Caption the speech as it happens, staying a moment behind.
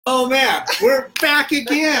Oh man, we're back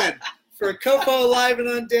again for COFOH Live and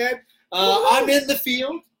Undead. I'm in the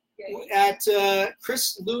field at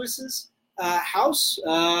Chris Lewis's house.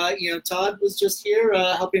 Todd was just here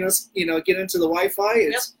helping us, get into the Wi-Fi.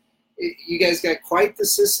 You guys got quite the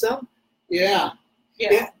system. Yeah.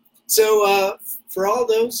 So for all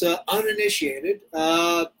those uninitiated,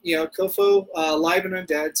 COFOH Live and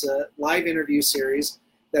Undead's a live interview series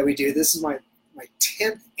that we do. This is my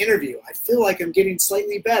 10th interview. I feel like I'm getting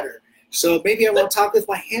slightly better. So maybe I won't talk with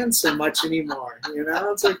my hands so much anymore.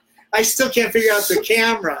 It's like I still can't figure out the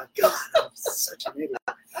camera. God, I'm such an idiot.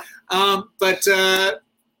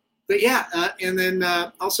 But yeah, and then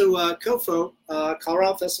also COFOH,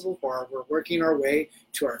 Colorado Festival of Horror. We're working our way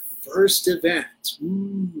to our first event.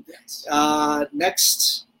 Ooh,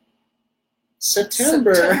 next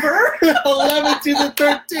September 11th to the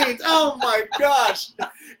 13th. Oh my gosh.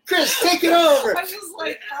 Chris, take it over. I was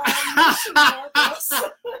like, you should know this.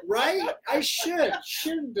 Right? I should.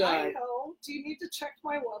 Shouldn't I? I know. Do you need to check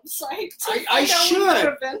my website? I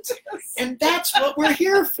should. And that's what we're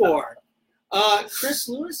here for. Chris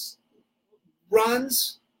Lewis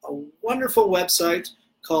runs a wonderful website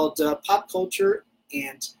called Pop Culture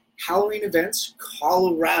and Halloween Events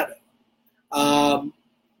Colorado.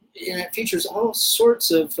 And it features all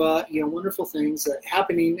sorts of wonderful things that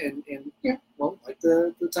happening and like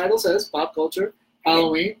the title says, pop culture,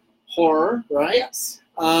 Halloween, horror, right? Yes.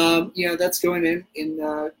 That's going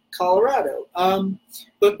in Colorado.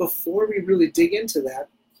 But before we really dig into that,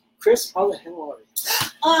 Chris, how the hell are you?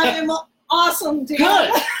 I'm awesome,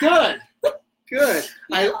 Dan. Good.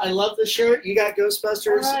 I love the shirt. You got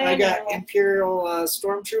Ghostbusters. I got Imperial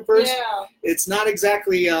Stormtroopers. Yeah. It's not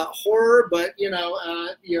exactly horror, but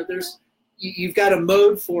there's you've got a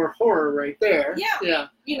mode for horror right there. Yeah.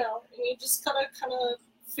 And you just kind of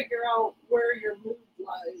figure out where your mood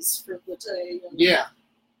lies for the day. And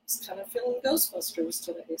just kind of feeling Ghostbusters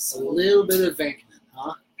today. So. A little bit of Venkman,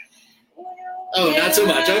 huh? Well, not so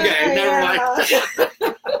much. Okay, never mind.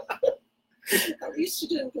 At least you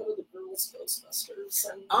didn't go to the girls' Ghostbusters.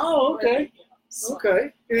 Okay. So,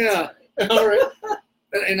 okay. Yeah. All right.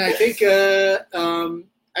 And I think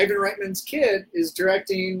Ivan Reitman's kid is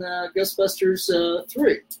directing Ghostbusters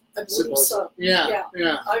 3. I believe so. Yeah.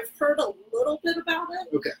 I've heard a little bit about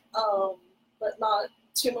it. Okay. But not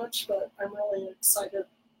too much. But I'm really excited,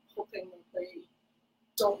 hoping that they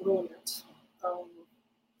don't ruin it.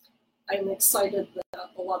 I'm excited that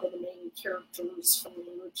a lot of the main characters from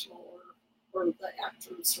the original or the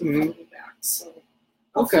actors are coming back. So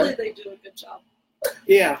hopefully they do a good job.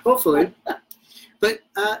 Yeah, hopefully. But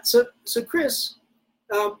so Chris,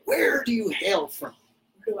 where do you hail from?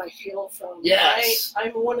 Who I hail from? Yes.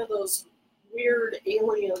 I'm one of those weird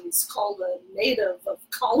aliens called a native of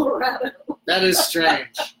Colorado. That is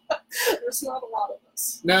strange. There's not a lot of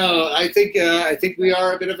us. No, I think we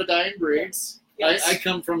are a bit of a dying breed. Yes. I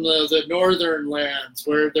come from the northern lands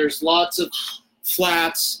where there's lots of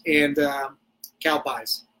flats and cow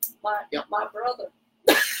pies. My brother.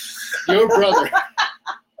 Your brother.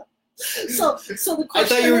 So the question I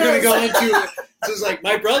thought you were going to go is- into it. This is like,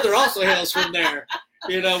 my brother also hails from there.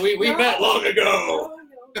 We met long ago.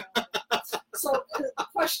 No. So the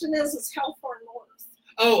question is how far north?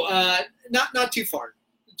 Oh, not too far.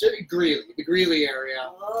 Greeley, the Greeley area.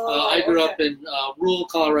 I grew up in rural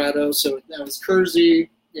Colorado, so that was Kersey.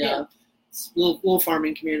 Yeah. Little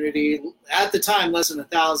farming community. At the time, less than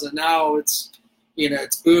 1,000. Now it's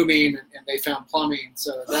it's booming, and they found plumbing,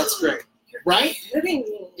 so that's great. Right? Kidding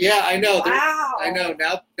me. Yeah, I know. Wow. I know.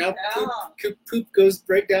 Now poop goes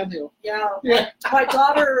right downhill. Yeah. My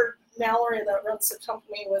daughter Mallory, that runs the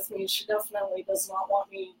company with me, she definitely does not want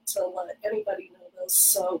me to let anybody know this.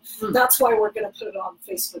 So that's why we're going to put it on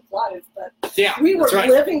Facebook Live. But we were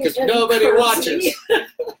living in nobody Kersey. watches.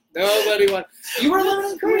 Nobody watches. You were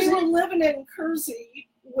living in Kersey? We were living in Kersey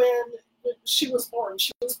when she was born.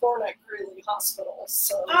 She was born at Greeley Hospital.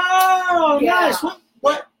 So. Oh, nice.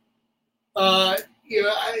 What?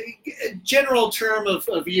 General term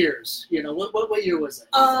of years. What year was it?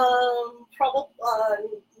 Probably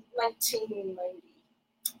 1990.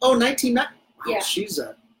 Oh, 1990. Yeah. She's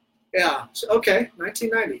okay,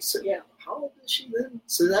 1990. So how old is she then?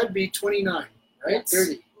 So that'd be 29, right? Yes.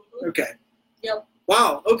 30. Mm-hmm. Okay. Yep.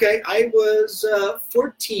 Wow. Okay. I was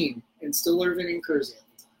 14 and still living in Kersey.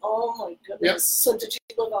 Oh my goodness. Yep. So did you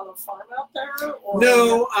live on a farm out there? Or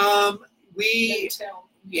no. We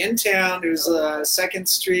in town. It was 2nd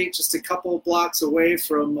Street, just a couple blocks away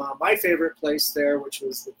from my favorite place there, which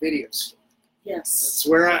was the video store. Yes. That's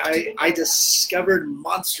where I discovered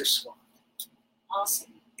Monster Squad.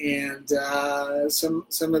 Awesome. And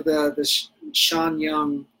some of the Sean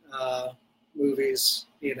Young movies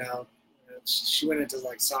you know, she went into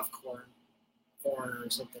like soft corn or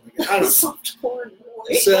something like that. I don't know. Soft corn,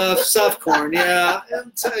 really. Soft corn, yeah.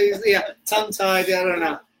 Yeah, tongue tied. I don't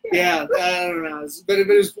know. Yeah, I don't know. But it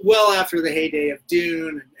was well after the heyday of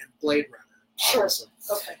Dune and Blade Runner. Sure. Obviously.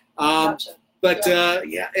 Okay. Gotcha. But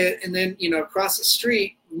and then across the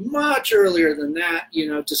street, much earlier than that,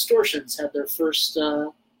 Distortions had their first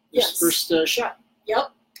shot.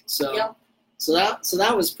 Yep. So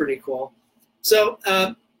that was pretty cool. So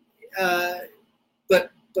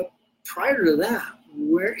but prior to that,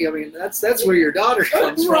 that's where your daughter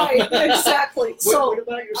comes from. Right, exactly. So what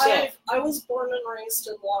about yourself? I was born and raised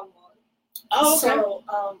in Longmont. Oh, okay. So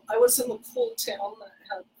I was in the cool town that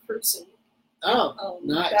had cruising. Oh,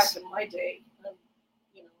 nice. Back in my day, and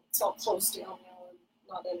it's all closed down now and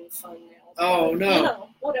not any fun now. Oh, but, no.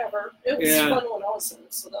 Whatever. It was fun when I was there,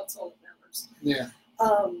 so that's all that matters. Yeah.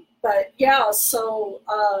 But yeah, so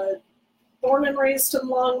born and raised in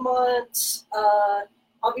Longmont.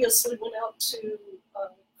 Obviously went out to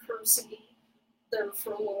cruising there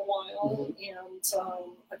for a little while, and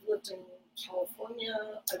I've lived in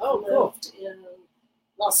California. I've lived in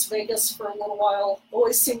Las Vegas for a little while.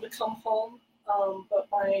 Always seem to come home. But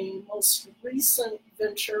my most recent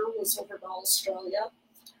venture was over to Australia.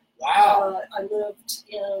 Wow. I lived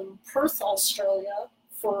in Perth, Australia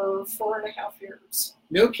for 4.5 years.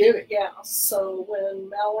 No kidding. Yeah. So when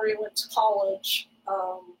Mallory went to college,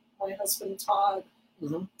 my husband Todd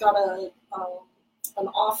got an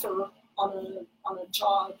offer on a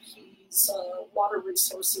job. He's a water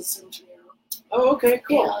resources engineer. Oh, okay,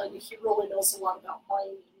 cool. And he really knows a lot about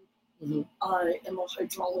mining. And the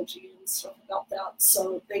hydrology and stuff about that.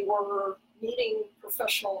 So they were needing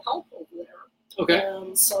professional help over there. Okay.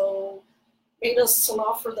 And so made us an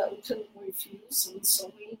offer that we couldn't refuse, and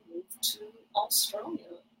so we moved to Australia.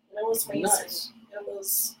 And it was amazing. Nice. It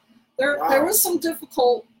was there was some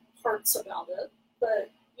difficult parts about it, but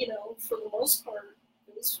for the most part,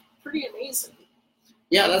 it was pretty amazing.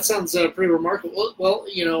 Yeah, that sounds pretty remarkable. Well,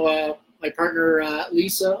 my partner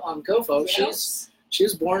Lisa on COFOH, Yes. She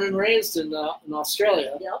was born and raised in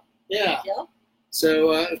Australia. Yep. Yeah. Yep.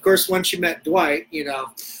 So of course, when she met Dwight,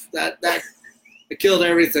 that it killed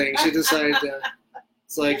everything. She decided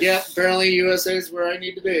it's like, yeah, apparently USA is where I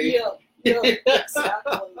need to be. Yeah.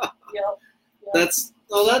 Exactly. Yep. That's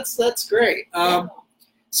great.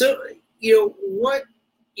 So what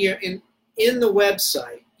in the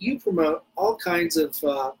website you promote all kinds of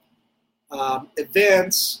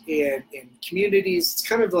events and communities. It's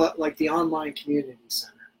kind of like the online community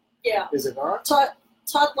center. Yeah. Is it not?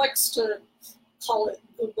 Todd likes to call it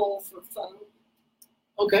Google for fun.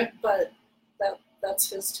 Okay. But that's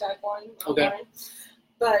his tagline. Okay. Online.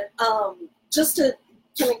 But just to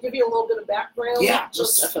kind of give you a little bit of background,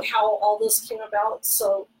 just how all this came about.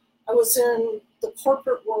 So I was in the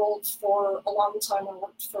corporate world for a long time. I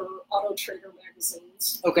worked for Auto Trader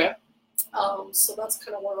magazines. Okay. So that's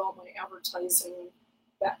kind of where all my advertising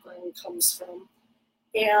background comes from.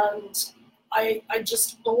 And I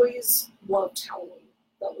just always loved Halloween.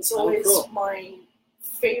 That was always my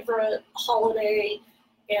favorite holiday.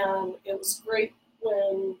 And it was great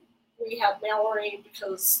when we had Mallory,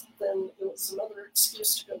 because then it was another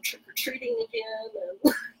excuse to go trick-or-treating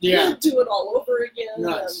again and do it all over again.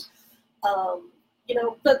 Nice. And,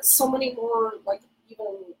 but so many more, like,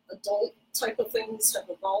 even adult type of things have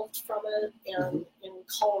evolved from it, and in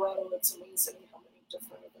Colorado it's amazing how many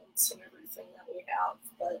different events and everything that we have.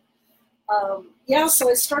 But so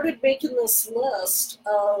I started making this list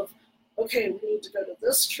of, okay, we need to go to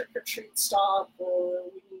this trick-or-treat stop, or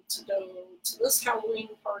we need to go to this Halloween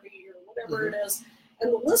party, or whatever it is,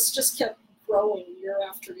 and the list just kept growing year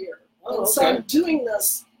after year. So I'm doing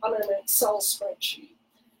this on an Excel spreadsheet,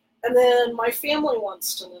 and then my family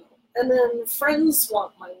wants to know. And then friends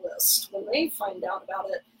want my list when they find out about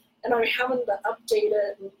it, and I'm having to update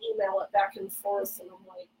it and email it back and forth, and I'm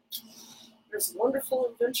like, there's a wonderful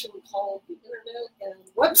invention called the internet and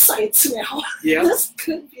websites now. Yeah. This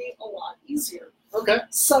could be a lot easier. Okay.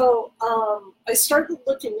 So I started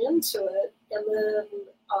looking into it, and then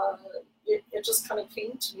it just kind of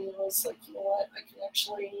came to me, and I was like, you know what, I can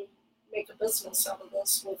actually make a business out of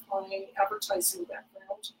this with my advertising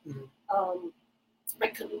background. I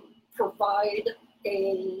can provide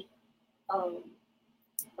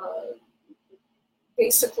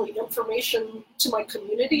basically information to my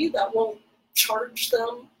community that won't charge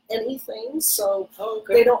them anything, so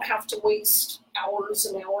they don't have to waste hours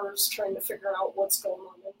and hours trying to figure out what's going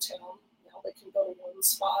on in town. Now they can go to one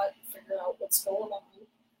spot, figure out what's going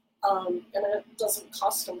on, and it doesn't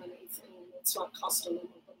cost them anything. It's not costing them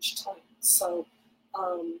a bunch of time. So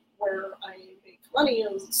where I make money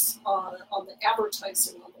is on the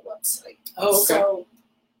advertising on the website. Oh, okay. So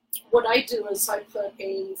what I do is I put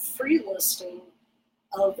a free listing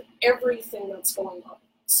of everything that's going on.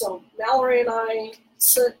 So Mallory and I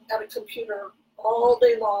sit at a computer all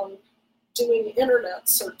day long doing internet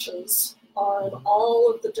searches on all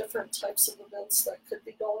of the different types of events that could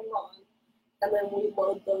be going on, and then we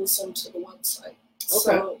load those into the website.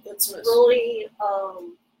 Okay. So it's really,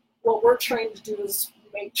 what we're trying to do is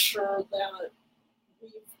make sure that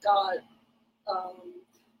we've got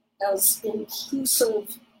as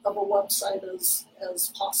inclusive of a website as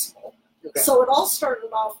possible. Okay. So it all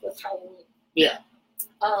started off with Halloween. Yeah.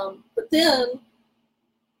 But then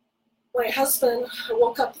my husband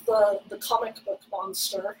woke up the comic book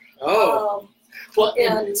monster. Oh. Well,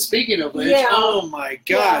 and speaking of which, yeah, oh my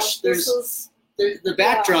gosh, there's the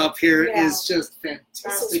backdrop here is just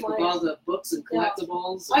fantastic with all the books and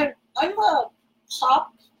collectibles. I'm a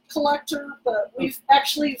pop collector, but we've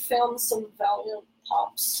actually found some Valiant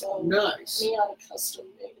pops. So nice. Me on a custom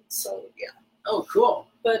made. So yeah. Oh, cool.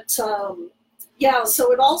 But so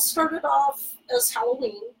it all started off as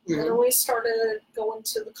Halloween, and then we started going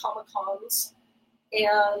to the Comic-Cons.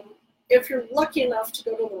 And if you're lucky enough to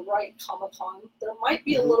go to the right Comic-Con, there might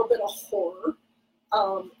be a little bit of horror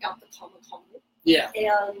at the Comic-Con. Yeah.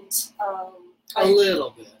 And a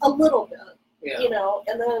little bit. A little bit. Yeah. You know,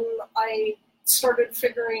 and then I started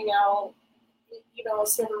figuring out, you know, I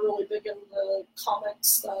was never really big into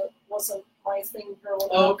comics. That wasn't my thing growing up.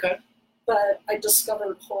 Oh, okay. But I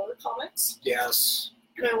discovered horror comics. Yes.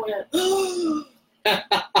 And I went,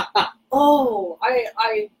 oh,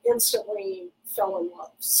 I instantly fell in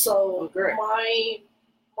love. So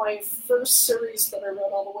my first series that I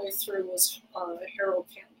read all the way through was Hero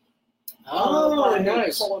Candy. Oh,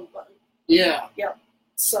 nice. Colin Bunn. Yeah. Yep.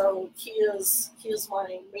 So he is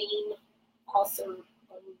my main author.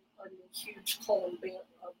 I'm a huge Colin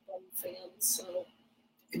Bunn fan. So.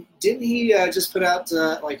 Didn't he just put out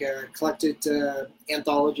like a collected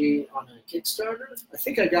anthology on a Kickstarter? I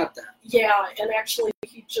think I got that. Yeah, and actually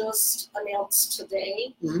he just announced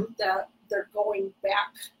today that they're going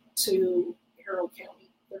back to Hero County.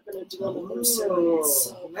 They're going to do another series.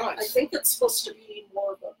 So nice. I think it's supposed to be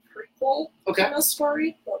more of a prequel kind of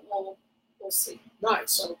story, but we'll see.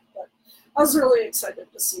 Nice. So, but I was really excited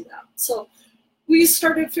to see that. So we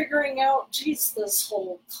started figuring out, geez, this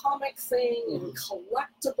whole comic thing and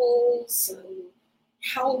collectibles and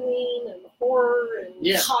Halloween and horror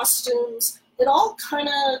and costumes. It all kind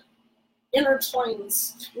of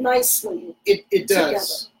intertwines nicely. It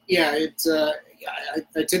does. Together. Yeah, it's.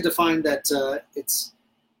 I tend to find that it's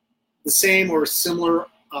the same or similar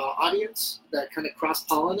audience that kind of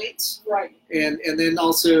cross-pollinates. Right. And then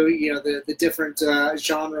also, you know, the different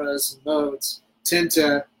genres and modes tend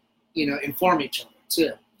to, you know, inform each other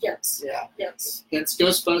too. Yes. Yeah. Yes. It's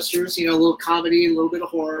Ghostbusters, you know, a little comedy, a little bit of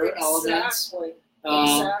horror elements.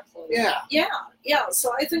 Exactly. Yeah. Yeah. Yeah.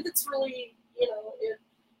 So I think it's really, you know,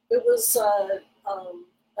 it was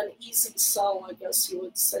an easy sell, I guess you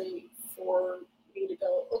would say, for me to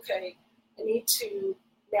go, okay, I need to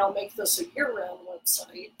now make this a year-round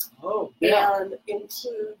website. Oh, yeah. And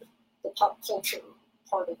include the pop culture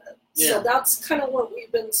part of it. Yeah. So that's kind of what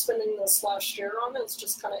we've been spending this last year on, is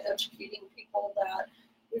just kind of educating people that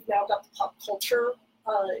we've now got the pop culture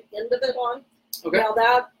end of it on. Okay. Now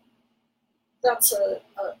that's a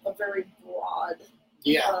very broad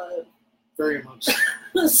very much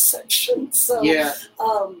section. So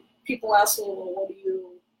people ask me, well, what do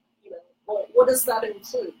you know, what does that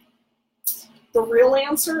include? The real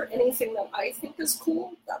answer, anything that I think is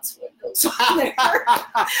cool, that's what goes on there.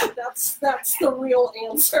 That's the real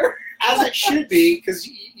answer. As it should be, because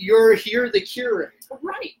you're here the curator.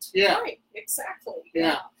 Right. Yeah. Right. Exactly.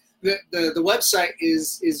 Yeah. The website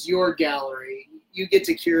is your gallery. You get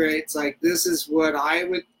to curate. It's like, this is what I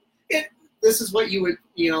would. This is what you would,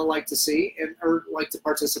 you know, like to see or like to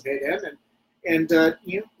participate in, and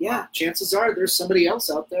you know, chances are there's somebody else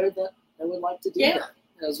out there that would like to do that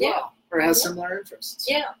as well. Or has similar interests.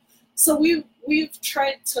 Yeah. So we've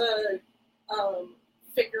tried to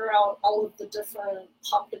figure out all of the different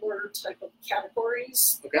popular type of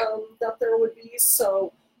categories that there would be.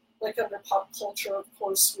 So, like under pop culture, of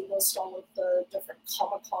course, we list all of the different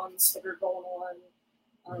Comic-Cons that are going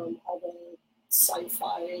on, all the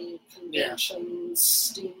sci-fi conventions,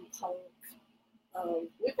 steampunk.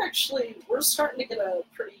 We're starting to get a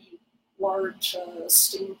pretty large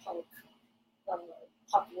steampunk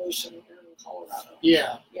population here in Colorado.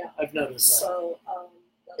 Yeah, I've noticed that. So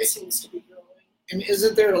that seems to be growing. And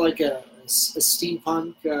isn't there like a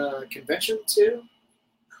steampunk convention too?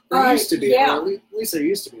 There used to be. Yeah. At least there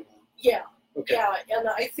used to be one. Yeah. Okay. Yeah, and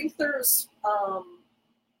I think there's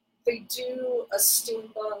they do a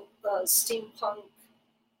steampunk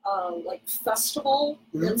like festival.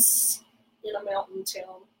 Mm-hmm. It's in a mountain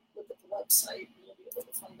town. Look at the website, you'll be able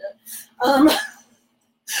to find it.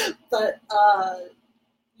 But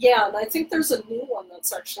yeah, and I think there's a new one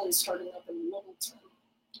that's actually starting up in Littleton.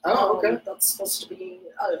 Oh, okay. That's supposed to be.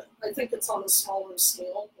 I think it's on a smaller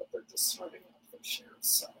scale, but they're just starting up this year.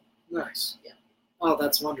 So Nice. Yeah. Oh,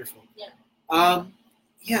 that's wonderful. Yeah.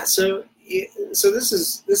 Yeah. So this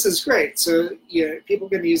is great. So people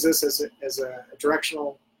can use this as a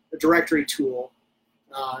directory tool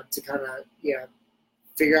to kind of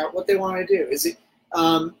figure out what they want to do. Is it?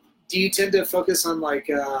 Do you tend to focus on like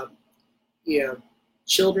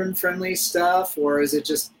children friendly stuff, or is it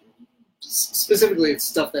just specifically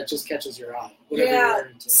stuff that just catches your eye? Yeah.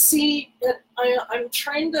 See, I'm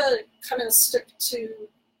trying to kind of stick to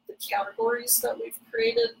the categories that we've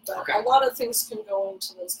created, but Okay. a lot of things can go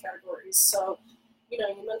into those categories. So, you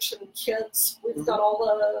mentioned kids. We've Mm-hmm. got all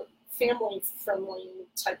the family-friendly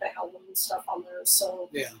type of Halloween stuff on there. So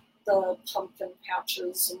the pumpkin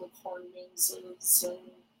patches and the corn mazes and,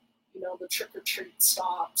 the trick-or-treat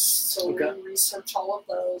stops. So we research all of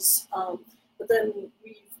those. But then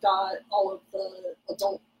we've got all of the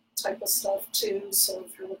adult type of stuff too. So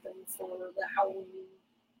if you're looking for the Halloween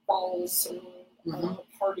balls and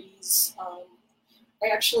parties, I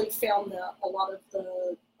actually found that a lot of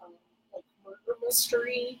the like murder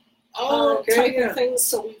mystery type of things.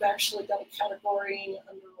 So we've actually got a category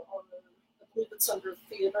under I believe it's under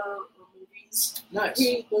theater or movies. Nice.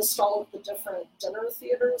 We list all of the different dinner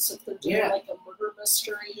theaters if they're doing like a murder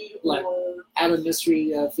mystery like or at a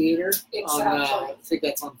mystery theater. Exactly. I think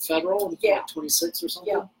that's on Federal. Yeah. 26 or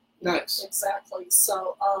something. Yeah. Nice. Exactly.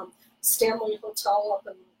 So Stanley Hotel up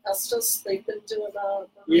in Estes, they've been doing a murder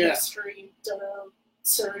mystery dinner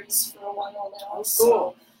series for a while now. Cool.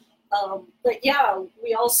 So, but yeah,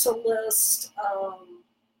 we also list,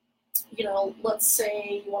 let's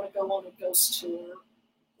say you want to go on a ghost tour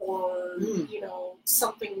or,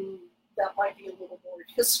 something that might be a little more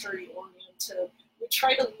history oriented. We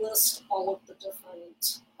try to list all of the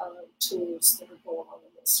different tours that are going on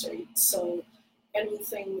in the state. So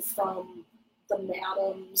anything from the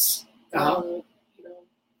madams, from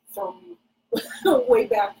way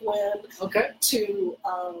back when, to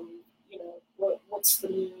what's the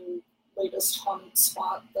new latest haunted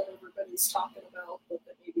spot that everybody's talking about that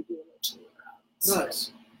they may be doing a tour at. Nice.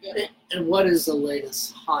 So, yeah. And what is the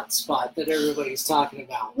latest hot spot that everybody's talking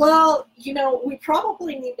about? Well, we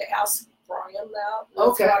probably need to ask Brian that.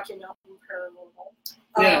 With Rocky Mountain Paranormal.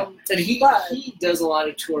 Yeah, and he does a lot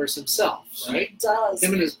of tours himself, right? He does.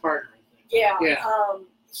 Him and his partner. Yeah.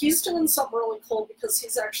 He's doing something really cool because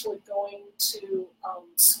he's actually going to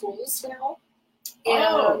schools now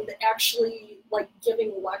and actually like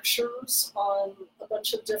giving lectures on a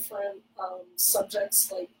bunch of different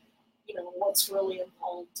subjects, like what's really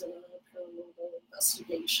involved in a paranormal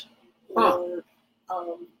investigation, or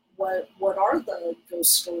what are the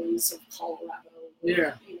ghost stories of Colorado,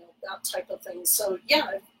 or, that type of thing. So you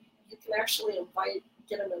can actually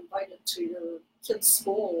get him invited to your kid's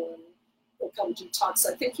school and they'll come do talks.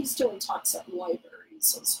 I think he's doing talks at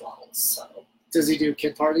libraries as well. So does he do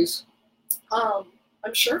kid parties? I'm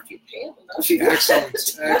sure if you pay him enough.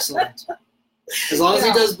 Excellent. As long as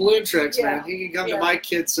he does balloon tricks, man, he can come to my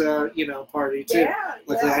kids' party too. Yeah,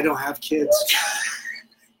 Luckily, I don't have kids.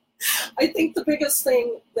 I think the biggest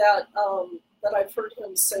thing that I've heard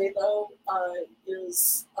him say though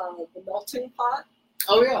is the melting pot.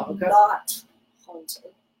 Oh yeah, okay. Not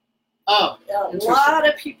haunted. Oh, a lot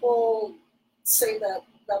of people say that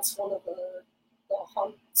that's one of the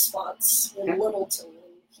haunt spots in Littleton,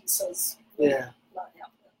 and he says, not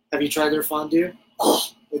happening. Have you tried their fondue? Oh,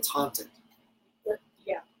 it's haunted.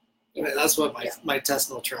 Yeah. That's what my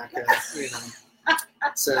Tesla track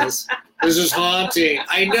says. This is haunting.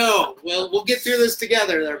 I know. Well, we'll get through this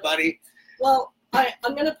together there, buddy. Well,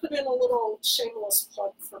 I'm going to put in a little shameless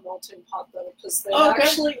plug for Melting Pot, though, because they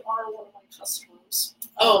actually are one of my customers.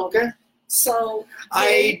 Oh, okay. So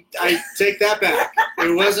I take that back.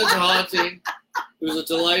 It wasn't haunting. It was a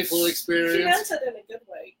delightful experience. He meant it in a good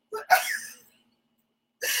way.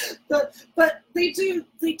 But they do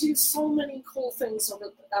so many cool things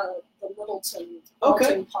over the Littleton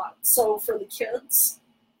Melting Pot. So for the kids,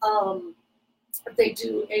 they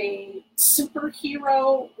do a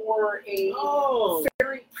superhero or a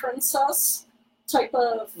fairy princess type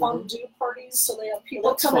of fondue parties. So they have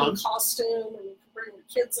people come in costume, and you can bring your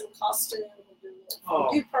kids in costume and do a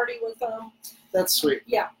fondue party with them. That's sweet.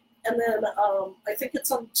 Yeah, and then I think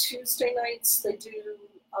it's on Tuesday nights they do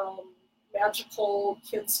magical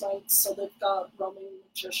kids' nights, so they've got roaming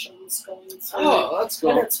magicians going through. Oh, that's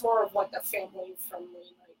cool. And it's more of like a family-friendly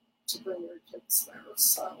night to bring your kids there.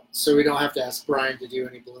 So we don't have to ask Brian to do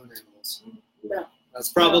any balloon animals. No. That's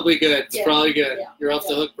probably good. It's Yeah. probably good. Yeah. You're off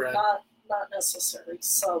the hook, Brad. Not necessary.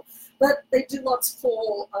 So, but they do lots of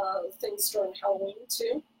cool things during Halloween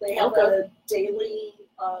too. They have a daily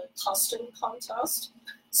costume contest.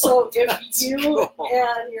 So if you cool.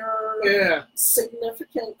 and your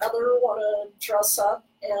significant other want to dress up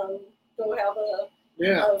and go have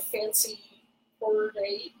a fancy horror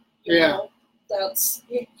date, you know, that's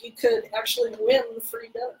you could actually win free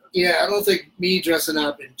dinner. Yeah, I don't think me dressing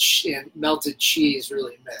up and melted cheese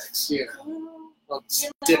really mix. You know, I'll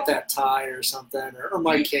dip that tie or something, or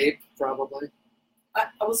my cape probably. I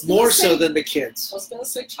was more so than the kids. I was going to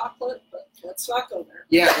say chocolate, but let's not go there.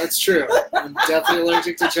 Yeah, that's true. I'm definitely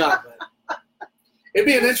allergic to chocolate. It'd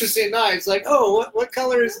be an interesting night. It's like, oh, what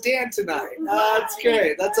color is Dan tonight? That's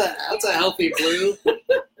great. That's a healthy blue.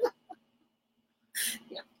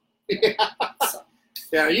 Yeah.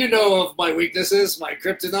 Yeah, you know of my weaknesses, my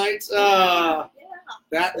kryptonite.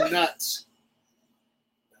 That and nuts.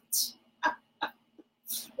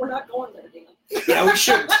 We're not going there, Dan. Yeah, we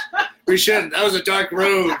shouldn't. We shouldn't. That was a dark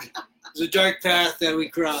road. It was a dark path that we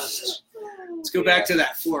crossed. Let's go back to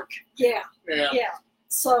that fork. Yeah.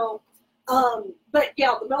 So, but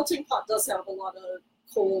yeah, the melting pot does have a lot of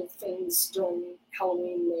cool things during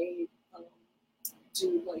Halloween. They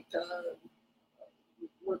do like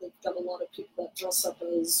where they've got a lot of people that dress up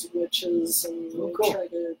as witches and try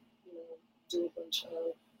to do a bunch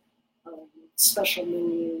of special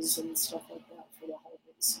menus and stuff like that for the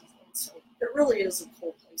holiday season. So it really is a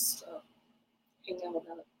cool place to hang out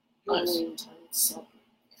at Halloween time. So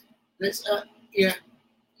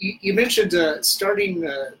you mentioned starting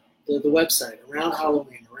the website around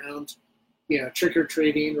Halloween, around trick or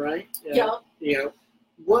treating, right?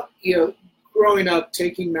 Growing up,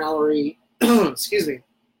 taking Mallory, excuse me,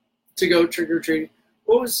 to go trick or treating.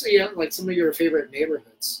 What was like some of your favorite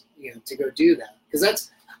neighborhoods, to go do that? Because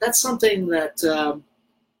that's something that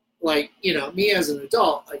me as an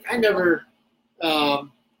adult, like I never, other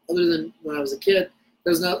than when I was a kid,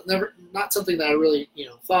 there's not something that I really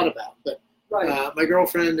thought about. But my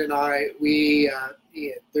girlfriend and I,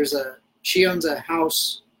 she owns a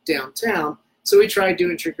house downtown, so we tried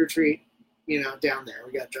doing trick or treat, down there.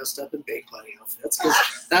 We got dressed up in Bake Buddy outfits because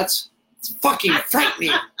that's fucking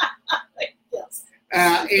frightening. Yes.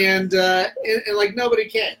 And like nobody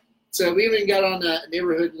can. So we even got on a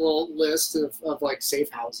neighborhood little list of like safe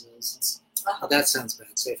houses. That sounds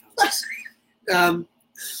bad, safe houses.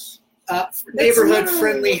 Neighborhood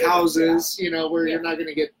friendly houses, where you're not going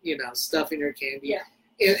to get, stuff in your candy. Yeah.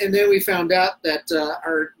 And then we found out that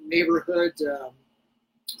our neighborhood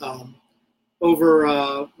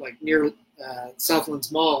over like near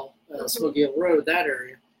Southlands Mall, Smoky Hill Road, that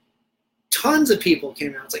area, tons of people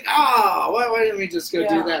came out. It's like, why didn't we just go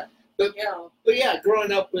do that? But yeah,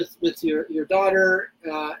 growing up with your daughter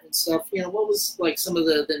and stuff, what was like some of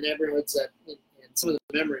the neighborhoods and some of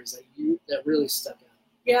the memories that really stuck out?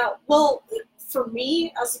 Yeah, well, for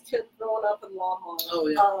me as a kid growing up in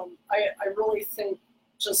Longmont, I really think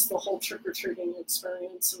just the whole trick-or-treating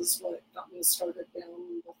experience is what got me started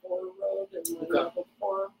down the horror road and my love of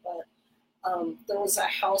horror. But there was a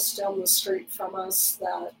house down the street from us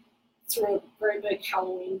that threw a very big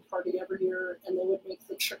Halloween party every year, and they would make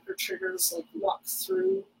the trick-or-treaters like walk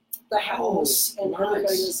through the house, and everybody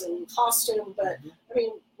was in costume. But I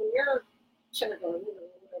mean, when you're kindergarten,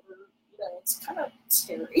 it's kind of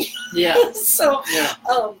scary. Yeah. So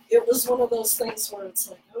it was one of those things where it's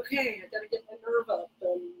like, okay, I got to get my nerve up,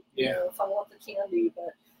 and if I want the candy.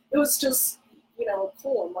 But it was just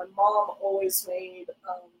cool. And my mom always made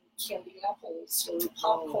candy apples or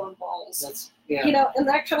popcorn balls. And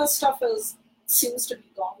that kind of stuff seems to be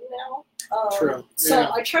gone now. True.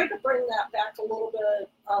 So I tried to bring that back a little bit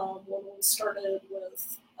when we started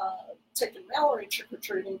with taking Mallory trick or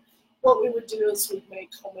treating. What we would do is we'd make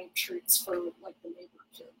homemade treats for like the neighbor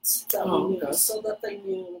kids that we knew, so that they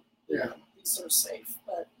knew these are safe.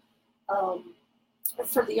 But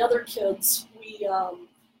for the other kids, we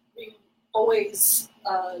always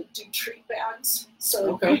do treat bags.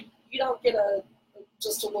 So you don't get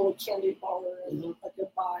just a little candy bar and a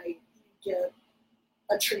goodbye. You get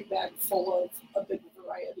a treat bag full of a big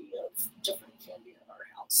variety of different candy at our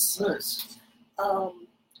house. Nice.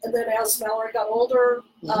 And then as Mallory got older,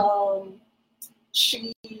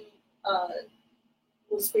 she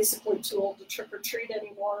was basically too old to trick or treat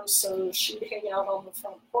anymore, so she'd hang out on the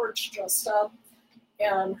front porch dressed up.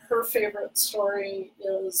 And her favorite story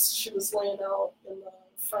is she was laying out in the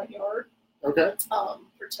front yard,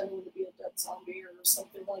 pretending to be a dead red zombie or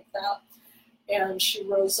something like that. And she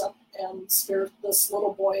rose up and scared this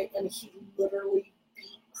little boy, and he literally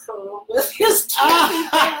beat her with his candy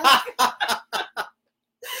bag.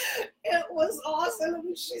 It was awesome.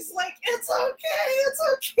 And she's like, it's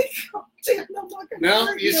okay. Calm down. I'm not gonna No,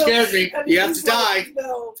 hurt you scared me. And You have he's to like, die.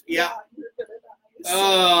 No, Yeah. You're gonna die. So,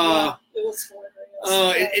 Oh. it was hilarious.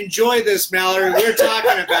 Oh, enjoy this, Mallory. We're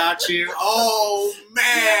talking about you. Oh,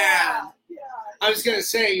 man. Yeah. I was going to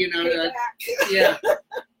say, Payback. yeah.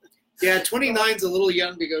 Yeah, 29's a little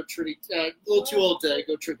young to go a little too old to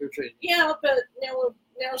go trick-or-treating. Yeah, but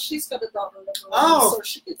now she's got a daughter of her Oh. own, so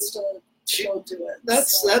she gets to go do it.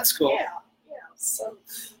 That's cool. Yeah. So,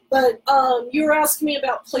 but you were asking me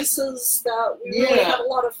about places that we really had a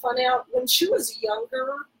lot of fun at. When she was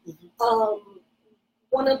younger,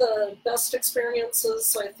 one of the best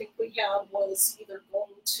experiences I think we had was either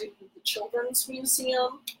going to the Children's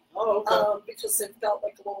Museum. Oh, okay. Because they've got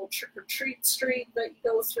like a little trick-or-treat street that you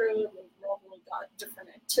go through, and they've normally got different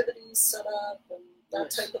activities set up and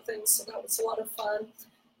that type of thing, so that was a lot of fun.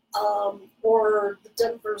 Or the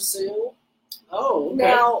Denver Zoo. Oh, okay.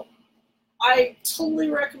 Now, I totally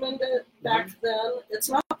recommend it back then. It's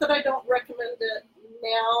not that I don't recommend it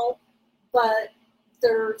now, but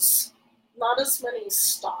there's not as many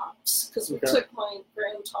stops, because we took my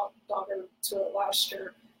granddaughter to it last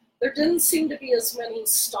year. There didn't seem to be as many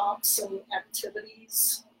stops and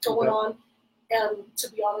activities going on. And to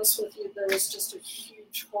be honest with you, there was just a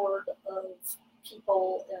huge horde of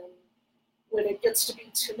people. And when it gets to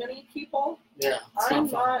be too many people, I'm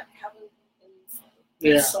not having any fun.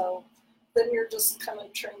 Yeah. So then you're just kind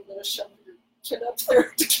of trying to shove your kid up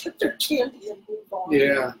there to get their candy and move on.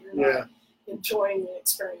 Yeah. You're not enjoying the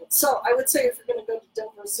experience. So I would say if you're going to go to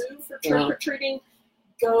Denver Zoo for trick-or-treating,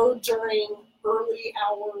 go during early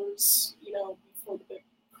hours, before the big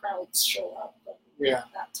crowds show up and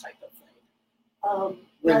that type of thing.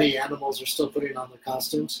 When the animals are still putting on their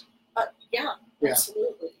costumes? Yeah,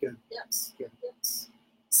 absolutely. Good. Yes.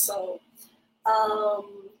 So,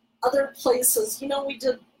 other places, we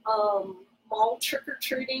did mall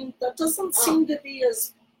trick-or-treating. That doesn't seem to be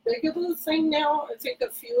as big of a thing now. I think a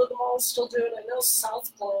few of the malls still do it. I know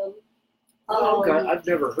South Glen. Okay, I've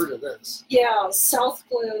never heard of this. Yeah, South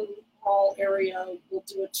Glen Mall area will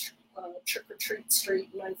do a trick-or-treat street,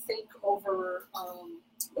 and I think over,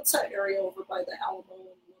 what's that area over by the Alamo in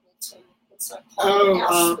Littleton? What's that called?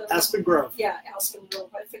 Oh, Aspen Grove. Yeah, Aspen Grove.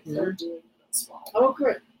 I think they're doing it as well. Oh,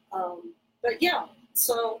 good. But yeah,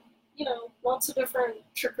 so, lots of different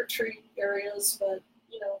trick-or-treat areas, but,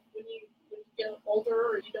 when you get older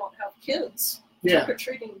or you don't have kids,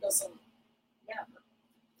 trick-or-treating doesn't matter.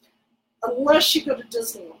 Unless you go to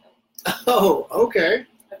Disneyland. Oh, okay.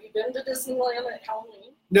 Have you been to Disneyland at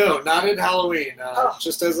Halloween? No, not at Halloween.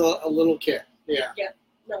 Just as a little kid. Yeah.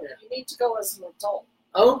 No, you need to go as an adult.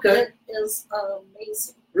 Okay. It is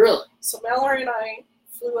amazing. Really? So Mallory and I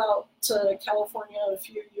flew out to California a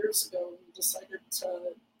few years ago and decided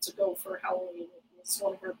to go for Halloween. It was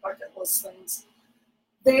one of our bucket list things.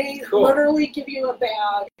 They literally give you a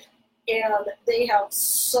bag, and they have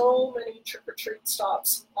so many trick-or-treat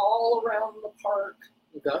stops all around the park.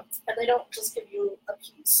 Okay. And they don't just give you a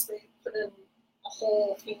piece. They put in a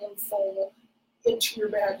whole handful into your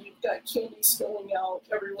bag. You've got candy spilling out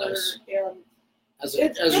everywhere. Nice. And as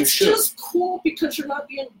you it's should. just cool because you're not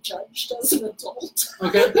being judged as an adult.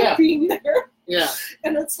 Okay, yeah. Being there. Yeah.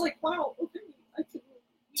 And it's like, wow, okay, I can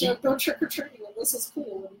go trick-or-treating, and this is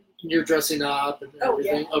cool. And you're dressing up and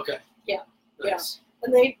everything? Oh, yeah. Okay. Yeah. Nice. Yeah.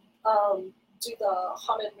 And they do the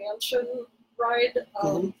Haunted Mansion ride.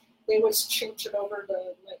 They always change it over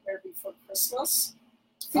to Nightmare Before Christmas.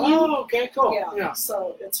 Oh, okay, cool. Yeah.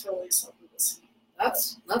 So it's really something to see.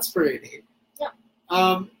 That's pretty neat.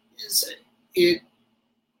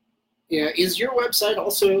 Yeah. Is your website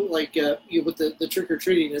also like with the trick or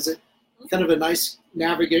treating? Is it kind of a nice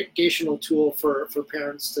navigational tool for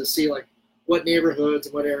parents to see like what neighborhoods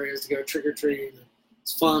and what areas to go trick or treating?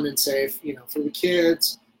 It's fun and safe, for the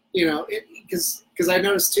kids. Because I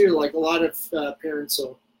noticed too, like a lot of parents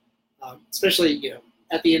will. Especially,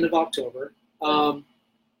 at the end of October,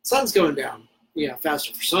 sun's going down,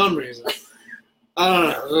 faster for some reason. I don't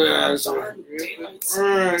know.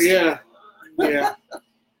 Yeah.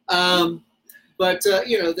 But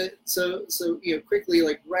quickly,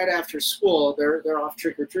 like right after school, they're off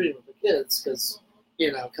trick or treating with the kids because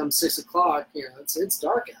come 6 o'clock, it's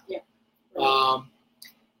dark out. Yeah.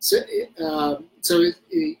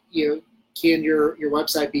 Can your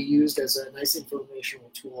website be used as a nice informational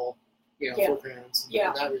tool? For parents.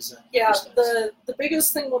 Yeah. That was the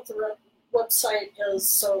biggest thing with the website is,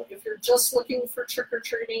 so if you're just looking for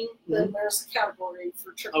trick-or-treating, then there's a category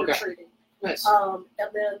for trick-or-treating. Nice. And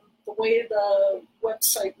then the way the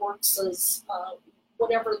website works is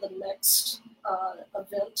whatever the next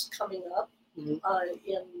event coming up in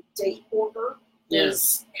date order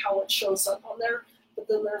is how it shows up on there. But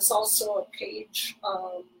then there's also a page,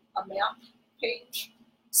 a map page.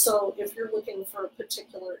 So if you're looking for a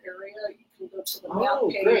particular area, you can go to the map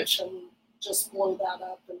page and just blow that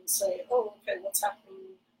up and say, oh, okay, what's happening,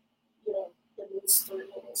 in these 3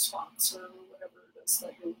 little spots or whatever it is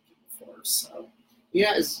that you're looking for. So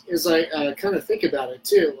yeah, as I kind of think about it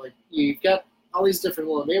too, like you've got all these different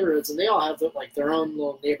little neighborhoods, and they all have their own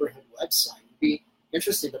little neighborhood website. It'd be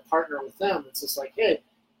interesting to partner with them. It's just like, hey,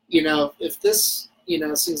 if this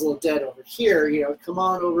seems a little dead over here, come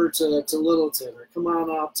on over to Littleton, or come on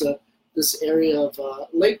out to this area of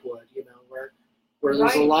Lakewood, where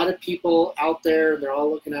there's a lot of people out there, and they're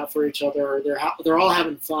all looking out for each other. Or they're all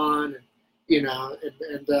having fun, and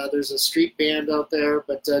there's a street band out there,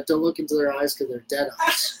 but don't look into their eyes because they're dead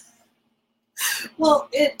eyes. Well,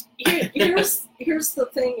 here's the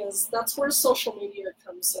thing is that's where social media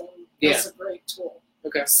comes in as a great tool.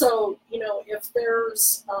 Okay. So, if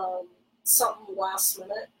there's something last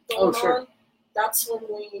minute going on, that's when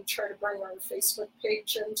we try to bring our Facebook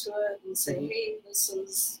page into it and say, hey, this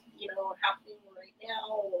is, happening right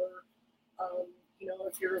now, or,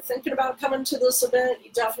 if you're thinking about coming to this event,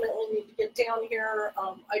 you definitely need to get down here.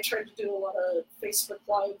 I try to do a lot of Facebook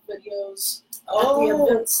Live videos at the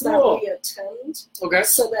events that we attend,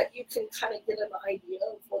 so that you can kind of get an idea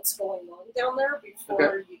of what's going on down there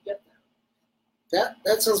before you get there.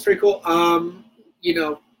 That sounds pretty cool.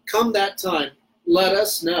 Come that time, let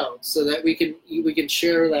us know so that we can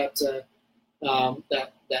share that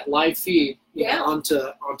that live feed onto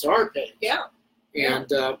our page. Yeah.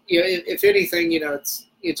 And if anything, it's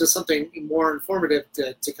just something more informative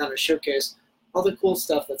to kind of showcase all the cool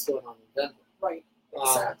stuff that's going on in Denver. Right.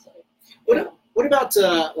 Exactly. What about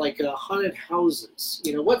haunted houses?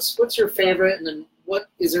 What's your favorite, and then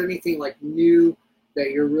is there anything like new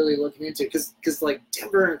that you're really looking into? Because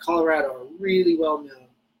Denver and Colorado are really well known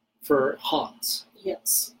for haunts.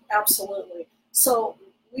 Yes, absolutely. So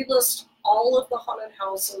we list all of the haunted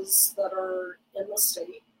houses that are in the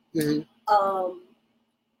state. Mm-hmm.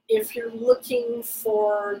 If you're looking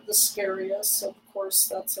for the scariest, of course,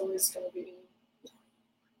 that's always going to be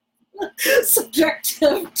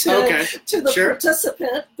subjective to the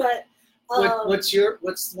participant. But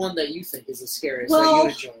what's one that you think is the scariest that you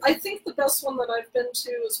enjoy? I think the best one that I've been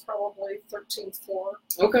to is probably 13th Floor.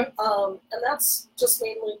 Okay. And that's just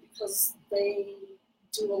mainly because they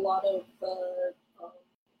do a lot of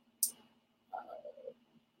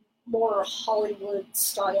more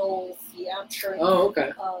Hollywood-style theatric. Oh,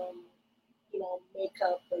 okay.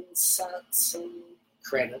 Makeup and sets and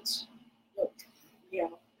credits. Yeah,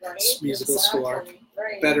 right. Musical score.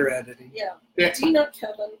 Right. Better editing. Yeah. Do you know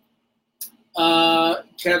Kevin?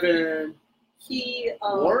 Kevin. He.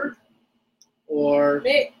 Ward. Or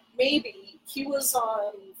maybe he was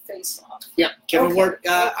on Face Off. Yeah, Kevin Ward.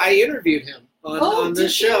 I interviewed him on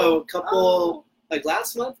this show a couple. Like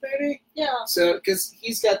last month, maybe? Yeah. So, because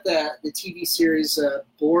he's got the TV series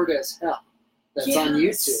Bored as Hell that's on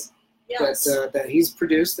YouTube. Yes. That he's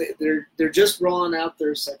produced. They're just rolling out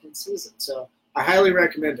their second season. So I highly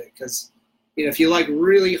recommend it because, if you like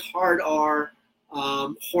really hard R,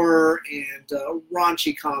 horror and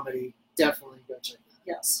raunchy comedy, definitely go check that out.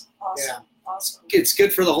 Yes. Awesome. Yeah. Awesome. It's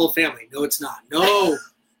good for the whole family. No, it's not.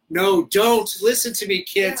 No, don't listen to me,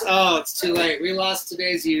 kids. Yeah. Oh, it's too late. We lost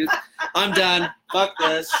today's youth. I'm done. Fuck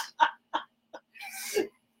this.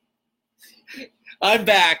 I'm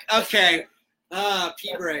back. Okay.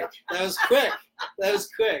 Pee break. That was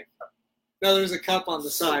quick. No, there's a cup on the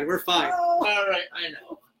side. We're fine. Oh. All right. I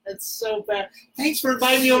know. It's so bad. Thanks for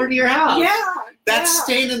inviting me over to your house. Yeah. That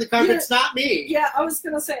stain in the carpet's not me. Yeah, I was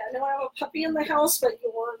going to say, I know I have a puppy in the house, but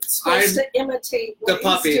you weren't supposed to imitate what the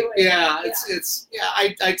puppy. He's doing. Yeah,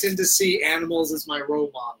 I tend to see animals as my role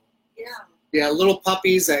model. Yeah. Yeah, little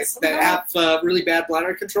puppies that have really bad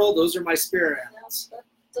bladder control, those are my spirit animals. Yes, that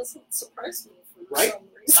doesn't surprise me for right? some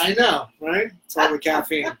reason. I know, right? It's all the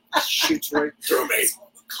caffeine. Shoots right through me. It's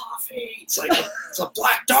all the coffee. It's like it's a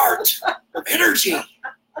black dart of energy.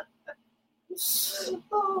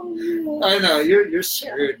 Oh, I know, you're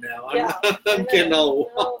screwed now. I'm getting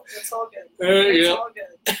old. No, it's all good. It's all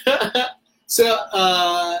good.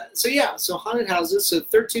 So haunted houses. So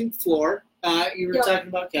 13th floor. You were talking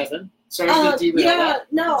about Kevin. Sorry to derail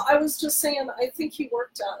that. No, I was just saying. I think he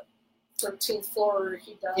worked at 13th floor. Or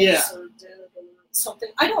he does or did or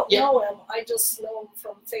something. I don't know him. I just know him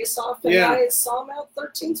from Face Off, and I saw him at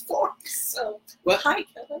 13th floor. So hi,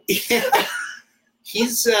 Kevin. Yeah.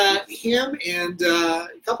 He's him and a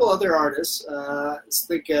couple other artists. I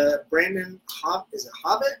think Brandon is it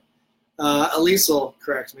Hobbit? Elise will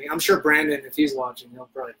correct me. I'm sure Brandon, if he's watching, he'll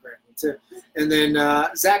probably correct me too. And then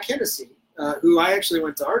Zach Hennessy, who I actually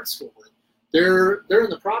went to art school with. They're in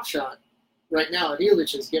the prop shop right now at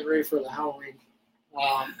Elitch's, getting ready for the Halloween.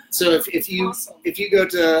 So if you go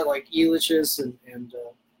to like Elitch's and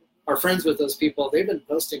are friends with those people, they've been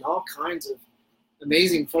posting all kinds of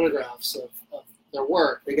amazing photographs of their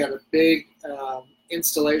work. They got a big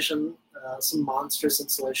installation, some monstrous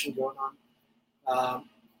installation going on,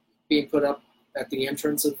 being put up at the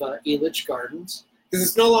entrance of Elitch Gardens, because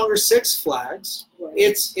it's no longer Six Flags. Right.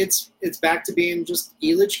 It's back to being just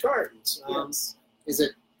Elitch Gardens. Yes.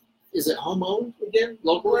 Is it home owned again,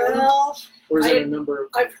 locally owned, Well, or is it a number?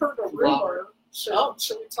 I've heard a rumor. Should Oh.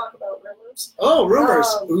 we talk about rumors? Oh, rumors!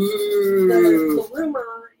 Ooh. The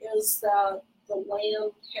rumor is that the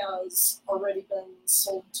land has already been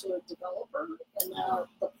sold to a developer, and that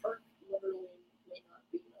the park literally may not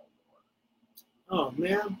be no more. Oh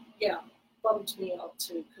man. Yeah, bummed me out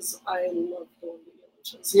too, because I love going to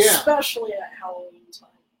Elitch's, Yeah. especially at Halloween time.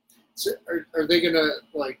 So are they gonna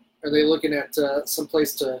like? Are they looking at some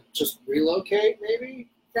place to just relocate? Maybe.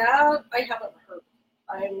 That I haven't heard.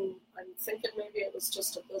 I'm thinking maybe it was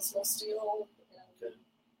just a business deal and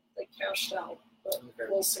they cashed out, but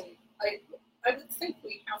we'll see. I would think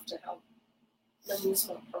we have to have an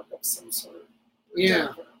amusement park of some sort. Yeah.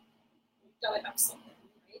 We've got to have something,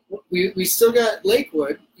 right? We still got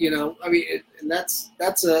Lakewood, you know. I mean, and that's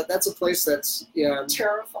a place that's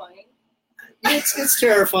Terrifying. It's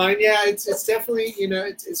terrifying. Yeah, it's definitely, you know,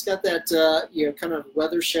 it's got that kind of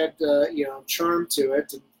weathershed charm to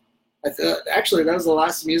it. And actually that was the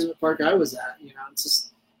last amusement park I was at. You know, it's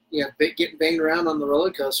just getting banged around on the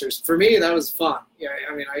roller coasters. For me, that was fun. Yeah,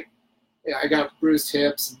 I mean, I got bruised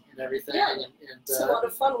hips and everything. Yeah. And It's a lot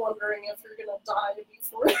of fun wondering if you're going to die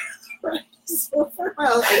before it's over.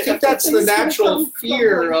 Well, I think that's the natural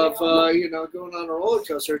fear of going on a roller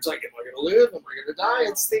coaster. It's like, am I going to live? Am I going to die?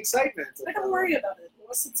 It's the excitement. I don't worry about it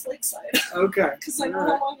unless it's lakeside. Okay. Because I know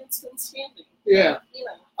how long it's been standing. Yeah. You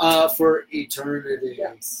know. For eternity.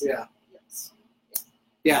 Yes. Yeah. Yes.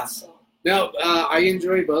 Yeah. So, No, I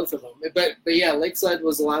enjoy both of them. But yeah, Lakeside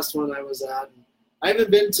was the last one I was at. I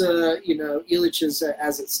haven't been to, Elitch's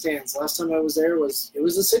as it stands. Last time I was there it was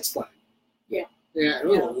a Six Flags. Yeah. Yeah, it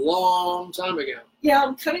was a long time ago. yeah,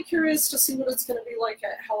 I'm kind of curious to see what it's going to be like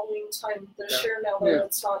at Halloween time this year now that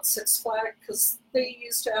it's not Six Flags, because they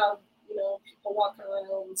used to have, people walking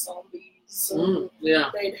around, zombies, and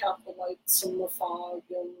they'd have the lights and the fog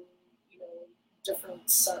and, different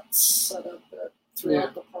sets set up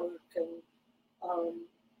throughout the park and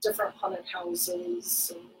different haunted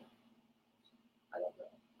houses and I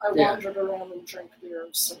don't know. I wandered around and drank beer,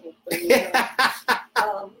 so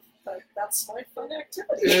but that's my fun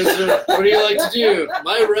activity. What do you like to do?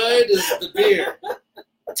 My ride is the beer.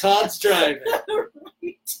 Todd's driving.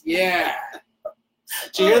 Right. Yeah.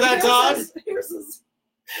 Did you hear that, Todd?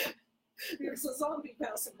 Here's a zombie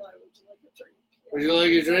passing by. Would you like a drink? Would you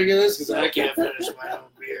like a drink of this? Because I can't finish my own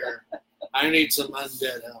beer. I need some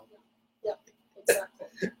undead help. Yeah,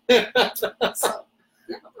 exactly. So,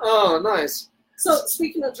 Oh, nice. So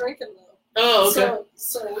speaking of drinking, though. Oh, okay.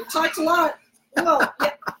 So we talked a lot. Well,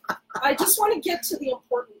 yeah, I just want to get to the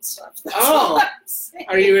important stuff. That's Oh. all I'm saying.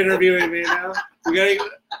 Are you interviewing me now?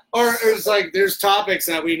 Or it's like there's topics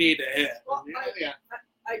that we need to hit. Well, Yeah.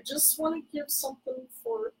 I just want to give something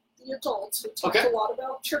for the adults. We talked a lot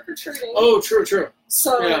about trick-or-treating. Oh, true.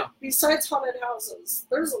 So besides haunted houses,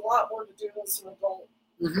 there's a lot more to do as an adult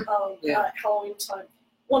at Halloween time.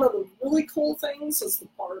 One of the really cool things is the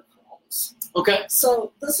bar crawls. Okay.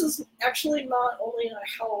 So this is actually not only a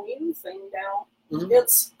Halloween thing now, Mm-hmm.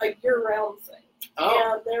 it's a year-round thing.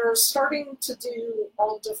 Oh. And they're starting to do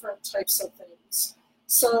all different types of things.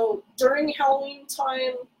 So during Halloween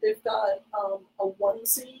time, they've got a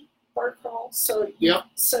onesie bar crawl. So you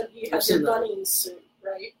said you had your bunny suit,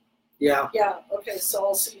 right? Yeah. Yeah. Okay. So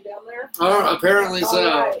I'll see you down there. Oh, apparently so.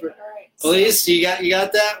 All right. Elise, you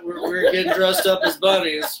got that? We're getting dressed up as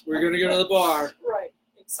bunnies. We're gonna go to the bar. Right.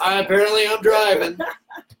 Exactly. Apparently I'm driving.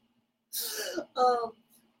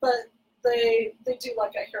 But they do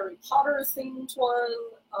like a Harry Potter themed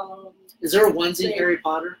one. Is there a onesie Harry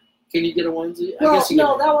Potter? Can you get a onesie? Well, I guess you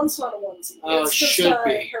no, can. that one's not a onesie. Oh, it's just should a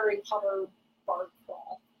be. Harry Potter bar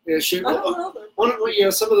crawl. Yeah, it should. I don't know.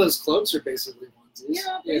 Some of those cloaks are basically onesies.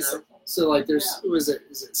 Yeah, basically. So like, there's is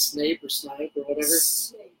it Snape or Snipe or whatever?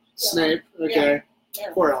 Snape. Yeah. Snape. Okay.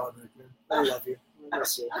 Yeah. Poor Alan Rickman. I love you. I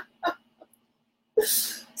miss you.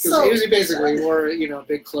 Because So, usually basically wore a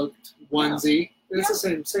big cloaked onesie. It's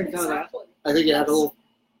the same kind of. Exactly. I think it had a little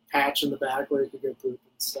patch in the back where you could go poop and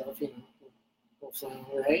stuff, you know, little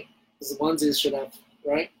flannel, right? Because the onesies should have,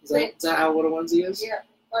 right? Is that how what a onesie is? Yeah,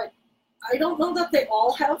 like I don't know that they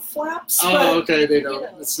all have flaps. Oh, but, okay, they don't.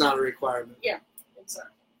 You know. It's not a requirement. Yeah,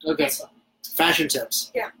 exactly. Okay. So, fashion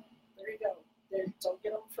tips. Yeah, there you go. Don't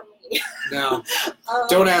get them from me. No,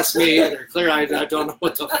 don't ask me either. Clear, I don't know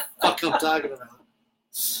what the fuck I'm talking about.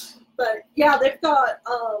 But yeah, they've got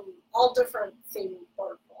all different themed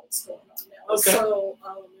bar crawls going on now. Okay. So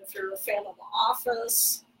if you're a fan of The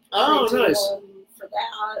Office, Oh, they do nice. one for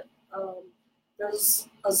that. There's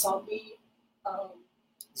a zombie.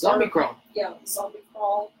 Zombie crawl. Yeah, zombie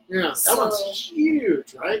crawl. Yeah, that So- one's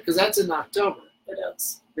huge, right? Because that's in October. It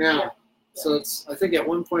is. Yeah. Yeah. So it's. I think at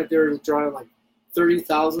one point they were drawing like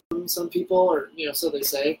 30,000 some people, or you know, so they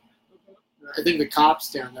say. Mhm. I think the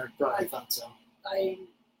cops down there probably thought so. I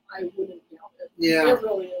wouldn't doubt it. Yeah. It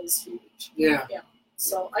really is huge. Yeah.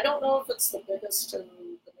 So I don't know if it's the biggest in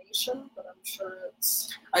the nation, but I'm sure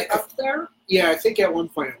it's I up there. yeah, I think at one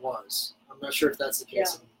point it was. I'm not sure if that's the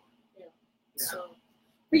case anymore. Yeah. So,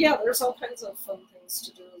 but yeah, there's all kinds of fun things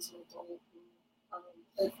to do as an adult.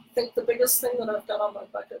 And, I think the biggest thing that I've got on my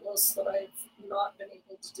bucket list that I've not been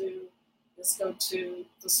able to do is go to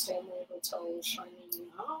the Stanley Hotel Shining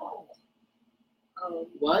Hall.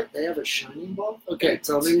 What? They have a shining ball? Okay,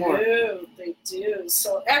 tell me more. They do.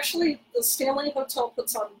 So actually, the Stanley Hotel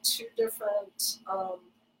puts on two different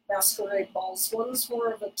masquerade balls. One's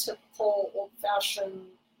more of a typical old-fashioned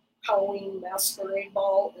Halloween masquerade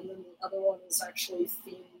ball, and then the other one is actually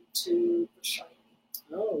themed to The Shining.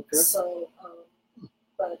 Oh, okay. So,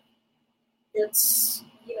 but it's,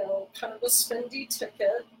 kind of a spendy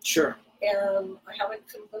ticket, Sure. and I haven't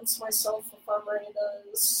convinced myself if I'm ready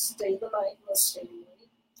to stay the night in the Stanley.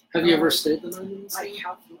 Have you ever stayed the night in the I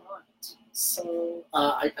have not. So.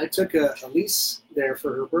 I took a lease there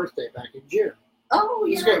for her birthday back in June. Oh, It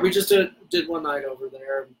was yeah. great. We just did one night over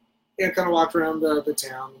there. And, kind of walked around the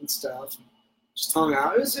town and stuff. And just hung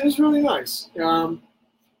out. It was really nice.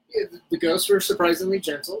 The ghosts were surprisingly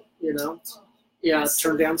gentle, Yeah,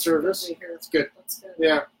 turned down service. Good to hear. It's good. That's good.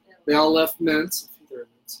 Yeah. They all left mints, a few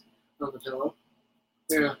mints, on the pillow.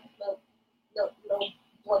 Yeah. No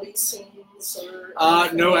bloody scenes or. No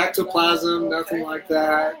anything like ectoplasm, that. nothing Okay. like that.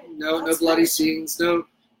 Alright. No That's bloody good. scenes. No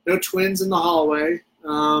twins in the hallway.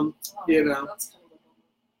 Oh, you know. That's kind of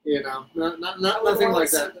a bummer. I would Nothing wanna like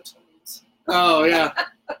see that. the twins. Oh yeah.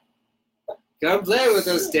 Come play with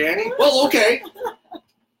us, Danny. Well, okay.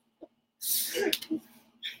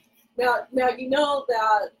 Now you know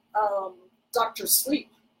that Dr. Sleep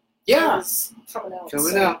Yeah. is coming out.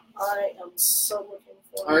 Coming so out. I am so looking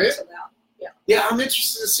Are forward you? to that. Yeah. Yeah, I'm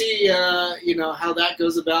interested to see, how that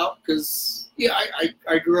goes about because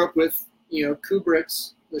I grew up with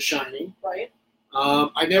Kubrick's The Shining. Right.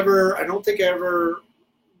 I don't think I ever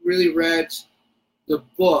really read the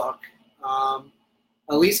book.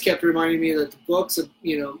 Elise kept reminding me that the book's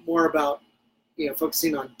more about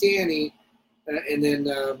focusing on Danny, and then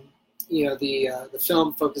the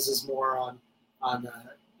film focuses more on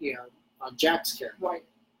Jack's character. Right.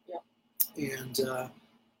 Yeah. And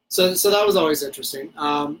so that was always interesting.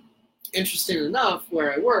 Interesting enough,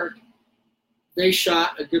 where I work, they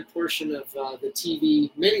shot a good portion of the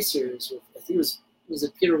TV miniseries with, I think was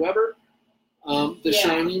it Peter Weber, The Yeah.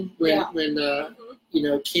 Shining, when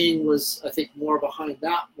Mhm. King was, I think, more behind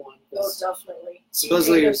that one. Oh, definitely.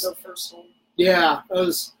 Supposedly He it hated was- the first one. Yeah,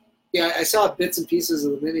 I saw bits and pieces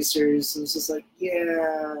of the miniseries, and it's just like,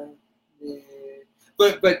 yeah.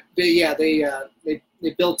 But yeah, they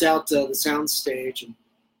built out the sound stage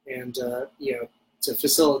and to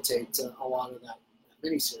facilitate a lot of that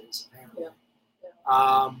miniseries apparently.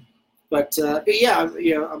 Yeah. But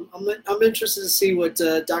yeah, I'm interested to see what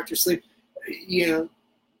Dr. Sleep,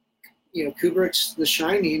 Kubrick's The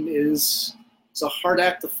Shining it's a hard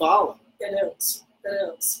act to follow. It is.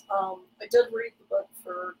 I did read the book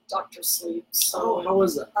for Dr. Sleep, so Oh, how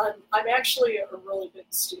was that? I'm actually a really big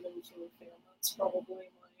Stephen King fan. That's probably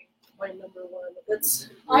my number one.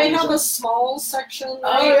 I have a small section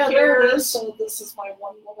yeah, there it is. so this is my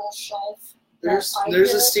one little shelf. There's I a did.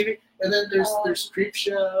 Stevie, and then there's Creep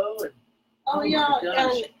Show and Oh, my yeah,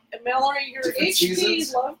 gosh. and Mallory, your Different H.P.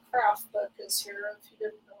 seasons. Lovecraft book is here. If you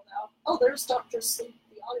didn't know that. Oh, there's Dr. Sleep,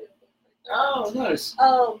 the audio book right there. Oh, nice.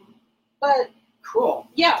 But Cool.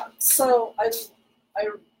 yeah, so I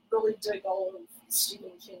really dig all of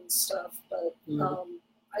Stephen King's stuff, but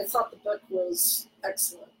I thought the book was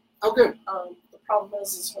excellent. Oh, good. The problem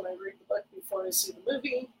is when I read the book before I see the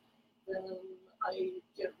movie, then I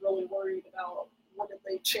get really worried about what did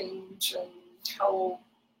they change and how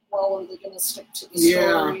well are they going to stick to the Yeah.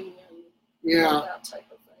 story and Yeah. that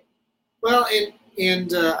type of thing. Well,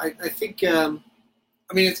 and I think I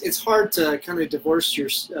mean it's hard to kind of divorce your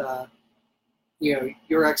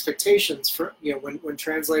your expectations for when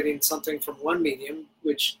translating something from one medium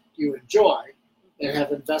which you enjoy and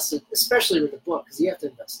have invested, especially with the book, because you have to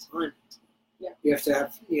invest time. Yeah. You have to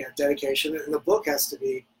have dedication, and the book has to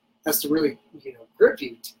really grip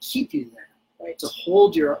you, to keep you there, Right. to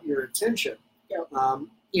hold your attention.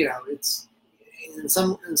 Yeah. It's in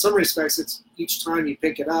some respects, it's each time you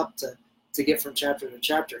pick it up to get from chapter to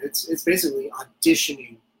chapter, it's basically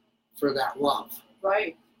auditioning for that love.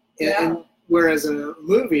 Right. And whereas a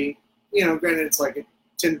movie, granted it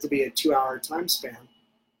tends to be a 2-hour time span,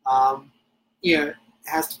 it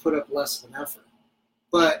has to put up less of an effort.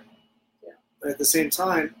 But at the same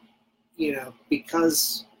time,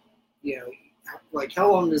 because like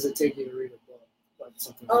how long does it take you to read a book? Like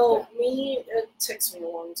something like that? Me, it takes me a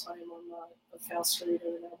long time. I'm not a fast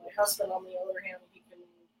reader. Now, my husband, on the other hand, he can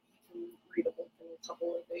read a book in a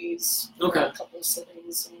couple of days, Okay. a couple of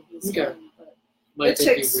sittings, and he's Okay. done. But Might it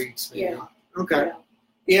take takes, you weeks, maybe. Yeah. Okay.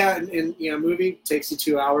 Yeah, and movie takes you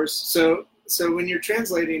 2 hours. So when you're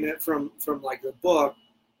translating it from like the book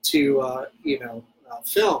to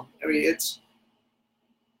film, I mean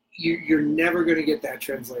you're never going to get that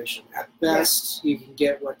translation. At best, you can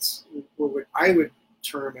get what I would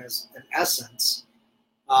term as an essence.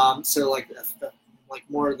 So like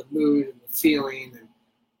more of the mood and the feeling and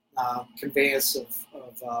conveyance of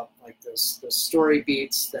like those story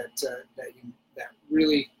beats that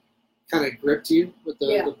really kind of gripped you with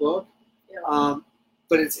the book. Yeah.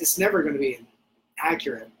 But it's never going to be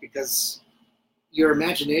accurate because your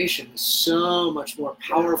imagination is so much more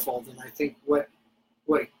powerful than I think what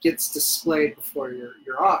gets displayed before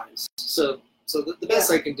your eyes. So the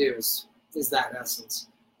best I can do is that essence.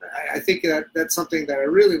 I think that's something that I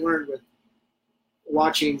really learned with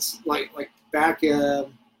watching like back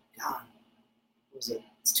God, what was it?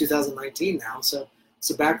 It's 2019 now. So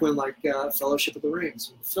back when Fellowship of the Rings,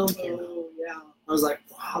 when the film came out, yeah. I was like,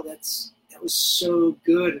 wow, that was so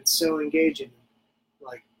good and so engaging.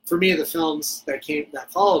 Like for me, the films that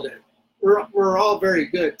followed it were all very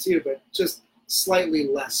good too, but just slightly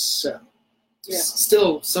less so. Yeah.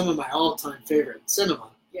 Still some of my all-time favorite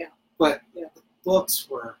cinema. Yeah. But the books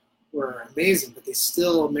were amazing, but they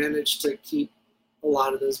still managed to keep a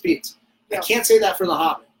lot of those beats. Yeah. I can't say that for The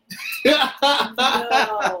Hobbit. No.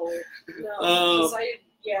 Because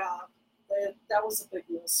that was a big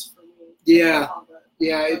miss for me. Yeah.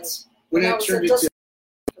 It's when it turned into.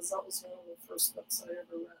 Because that was one of the first books I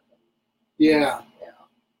ever read. Yeah.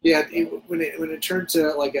 Yeah. When it turned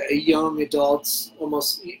to like a young adult,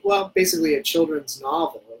 basically a children's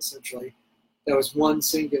novel, essentially, that was one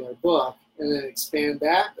singular book, and then expand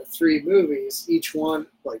that to 3 movies, each one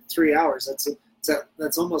like 3 hours.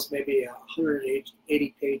 That's almost maybe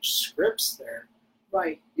 180-page scripts there.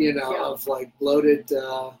 Right. Of like bloated,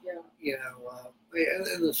 and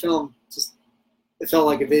the film it felt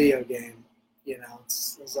like a video game.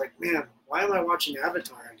 It's like, man, why am I watching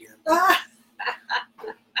Avatar again?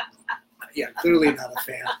 Yeah, clearly not a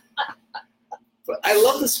fan. But I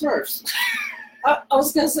love the Smurfs. I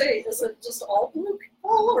was gonna say, is it just all blue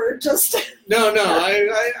people or just? No.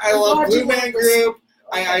 I love Blue Man Group.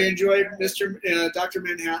 Okay. I enjoyed Dr.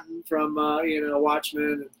 Manhattan from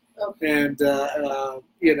Watchmen, and the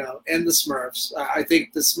Smurfs. I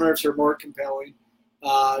think the Smurfs are more compelling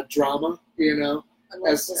drama. I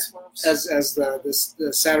love the Smurfs. As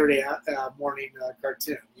the Saturday morning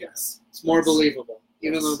cartoon. Yes. It's more believable,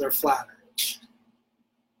 even though they're flatter.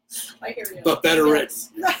 I hear you. But better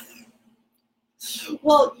written.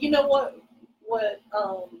 Well, you know what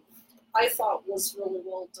I thought was really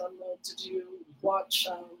well done though. Did you watch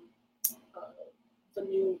the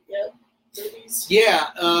new It movies? Yeah,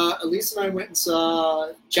 Elise and I went and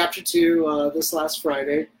saw Chapter 2 this last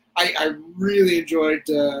Friday. I really enjoyed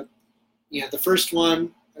the first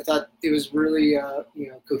one. I thought it was really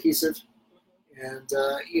cohesive, and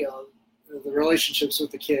the relationships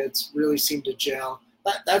with the kids really seemed to gel.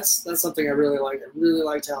 That's something I really liked. I really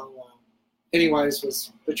liked how Pennywise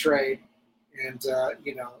was portrayed, and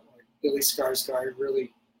Billy Skarsgård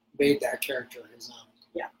really made that character his own.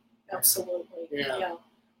 Yeah, absolutely. Yeah.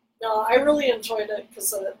 No, I really enjoyed it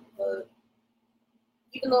because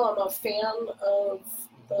even though I'm a fan of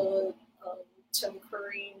the Tim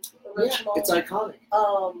Curry original, it's iconic.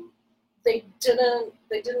 They didn't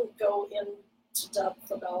go into depth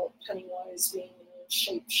about Pennywise being a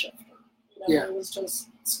shapeshifter. It was just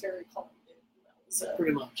scary clown dude. That was it.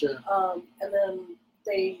 Pretty much, yeah. And then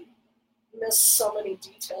they missed so many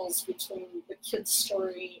details between the kid's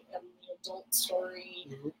story and the adult story.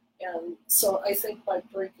 Mm-hmm. And so I think by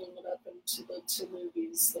breaking it up into the 2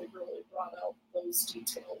 movies, they really brought those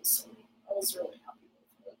details, and I was really happy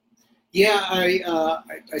with it. Yeah,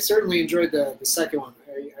 I certainly enjoyed the second one.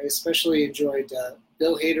 I especially enjoyed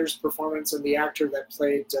Bill Hader's performance and the actor that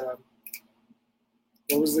played.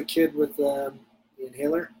 What was the kid with the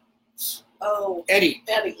inhaler? Oh, Eddie.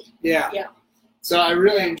 Yeah. Yeah. So I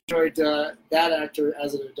really enjoyed that actor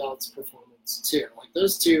as an adult's performance too. Like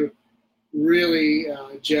those two really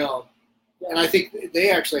gelled, and I think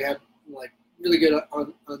they actually had like really good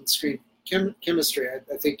on-screen chemistry.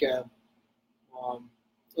 I think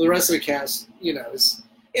the rest of the cast, is,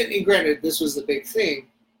 and granted, this was the big thing,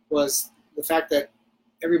 was the fact that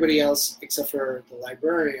everybody else except for the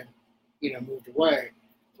librarian, moved away.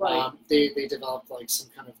 Right. They developed like some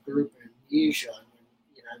kind of group amnesia. And,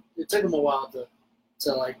 it took them a while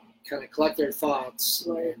to like kind of collect their thoughts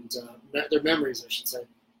and their memories, I should say,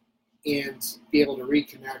 and be able to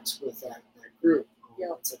reconnect with that group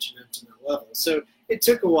on such an intimate level. So it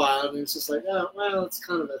took a while, and it's just like, oh, well, it's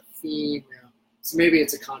kind of a theme now. So maybe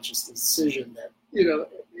it's a conscious decision that,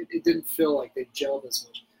 it didn't feel like they gelled as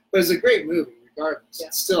much. But it's a great movie, regardless. Yeah.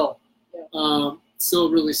 It's still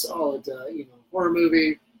really solid, horror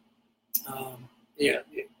movie.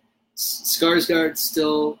 Skarsgård's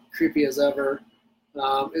still creepy as ever.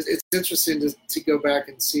 It's interesting to go back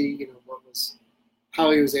and see, how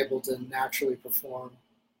he was able to naturally perform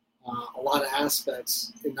a lot of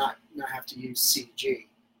aspects and not have to use CG.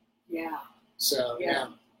 Yeah. So yeah.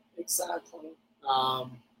 Exactly.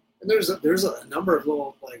 And there's a number of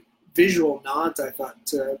little like visual nods, I thought,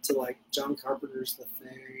 to like John Carpenter's The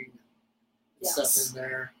Thing and stuff in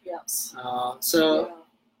there. Yes. So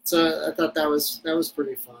I thought that was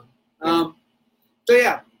pretty fun. So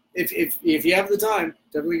yeah, if you have the time,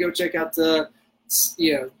 definitely go check out the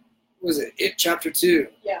was it It Chapter 2?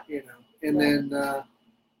 Yeah. And then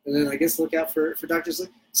I guess look out for Dr.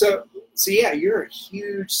 Sleep. So yeah, you're a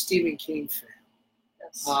huge Stephen King fan.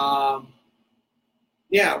 Yes.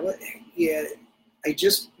 I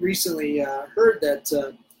just recently heard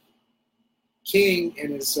that King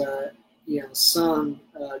and his son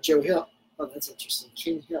Joe Hill. Oh, that's interesting.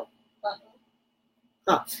 King Hill.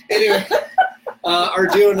 Anyway, are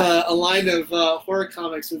doing a line of horror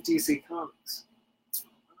comics with DC Comics.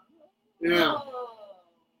 Yeah.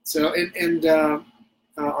 So and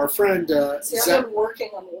our friend. I've been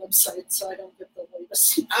working on the website, so I don't get the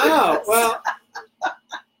latest. Oh well.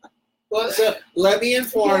 So let me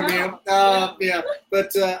inform you.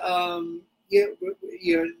 But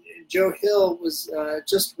Joe Hill was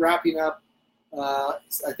just wrapping up.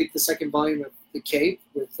 I think the second volume of The Cape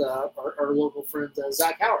with our local friend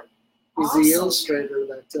Zach Howard. He's the illustrator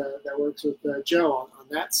that works with Joe on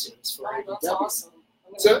that series for IDW. That's awesome.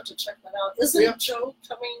 I'm going to have to check that out. Isn't Joe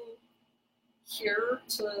coming here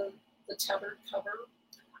to the Tethered cover?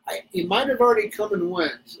 He might have already come and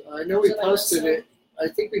went. I know we posted it. I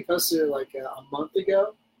think we posted it like a month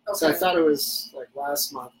ago. Okay. So I thought it was like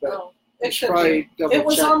last month, but it should probably double check. It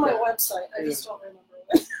was on my website. I just don't remember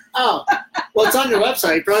it. Oh, well, it's on your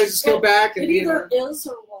website. Probably just go back and it either is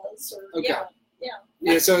or was or okay.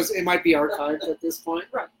 Yeah. So it might be archived at this point.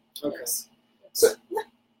 Right. Okay. Yes. So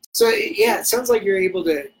it sounds like you're able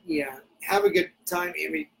to have a good time. I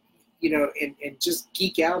mean, and just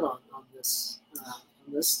geek out on this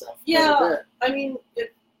stuff. Yeah. I mean,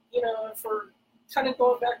 if we're kind of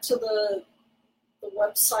going back to the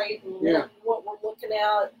website and what we're looking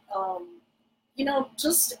at,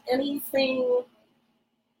 just anything.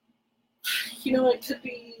 It could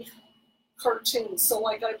be cartoons. So,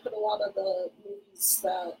 like, I put a lot of the movies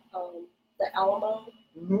that the Alamo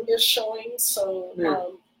is showing. So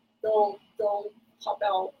they'll pop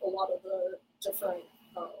out a lot of the different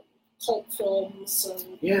cult films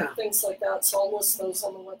and things like that. So I'll list those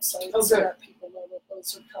on the website so that people know that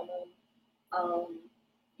those are coming.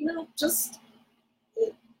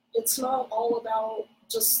 It's not all about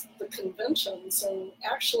just the conventions. And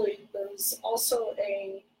actually, there's also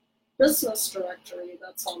a business directory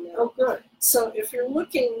that's on there. Oh, good. So if you're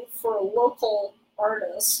looking for a local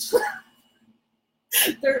artist,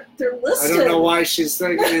 they're listed. I don't know why she's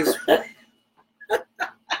thinking this.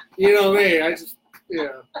 You know me. I just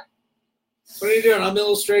What are you doing? I'm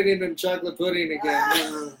illustrating in chocolate pudding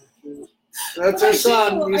again. That's her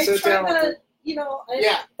son. He's so talented.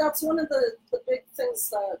 That's one of the big things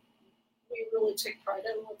that we really take pride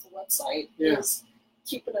in with the website is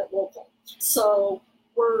keeping it local. So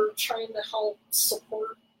we're trying to help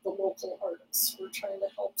support the local artists. We're trying to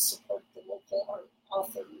help support the local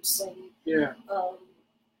authors, and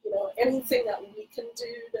anything that we can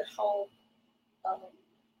do to help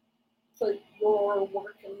put your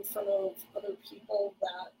work in front of other people.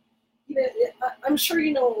 That I'm sure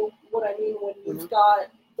you know what I mean when you've got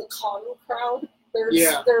the con crowd.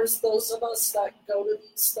 There's those of us that go to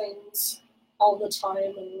these things all the time,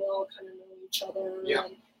 and we all kind of know each other. Yeah.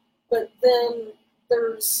 But then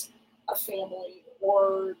there's a family,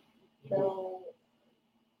 or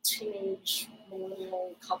teenage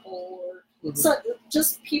millennial couple, or so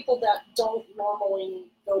just people that don't normally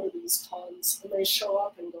go to these cons, and they show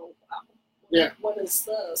up and go, wow, what is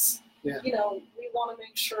this? Yeah. We want to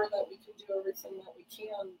make sure that we can do everything that we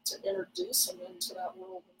can to introduce them into that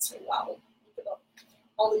world and say, wow, look at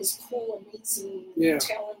all these cool, amazing,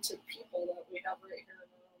 talented people that we have right here in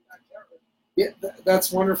our own backyard. Yeah,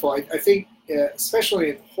 that's wonderful. I think, especially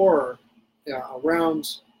in horror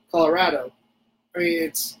around Colorado, I mean,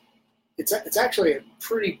 it's actually a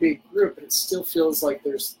pretty big group, but it still feels like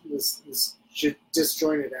there's this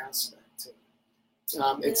disjointed aspect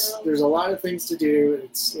to it. There's a lot of things to do,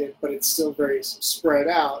 but it's still very spread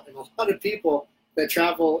out, and a lot of people that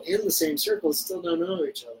travel in the same circles still don't know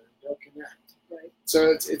each other, don't connect. Right.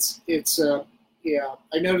 So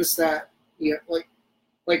I noticed that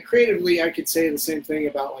like creatively, I could say the same thing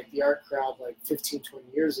about like the art crowd like 15,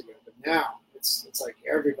 20 years ago, but now it's like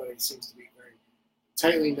everybody seems to be very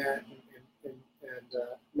tightly knit and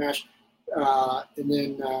meshed. And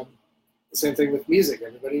then the same thing with music.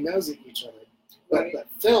 Everybody knows each other. But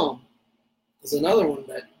film is another one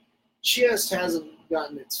that just hasn't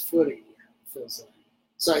gotten its footing yet, it feels like.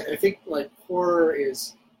 So I think like horror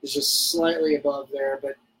is just slightly above there,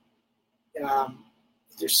 but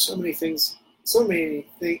there's so many things going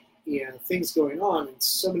on, and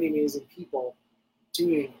so many amazing people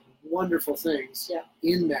doing wonderful things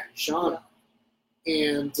in that genre,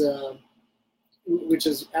 and which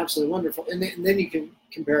is absolutely wonderful. And then you can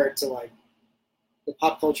compare it to like the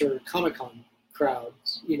pop culture Comic-Con crowd,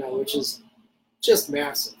 which is just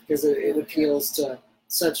massive because it appeals to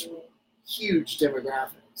such huge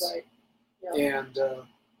demographics, right? Yeah.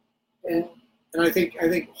 And I think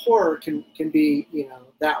horror can be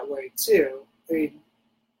that way too. I mean,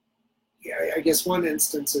 I guess one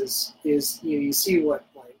instance is you see what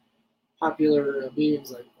like popular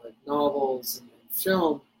mediums like novels and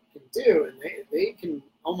film can do, and they can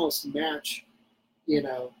almost match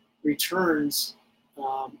returns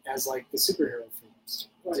as like the superhero films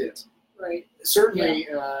did. Right. Certainly,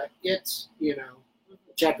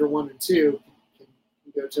 chapter 1 and 2 can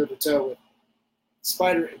go toe to toe with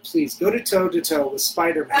Please go to toe with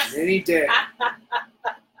Spider-Man any day.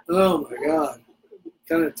 Oh my God, I'm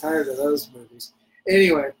kind of tired of those movies.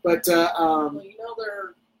 Anyway, but they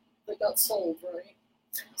got sold, right?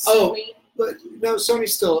 Sony? But no, Sony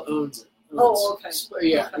still owns it. Okay.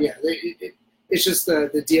 Yeah. It's just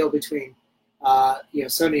the deal between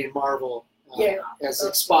Sony and Marvel has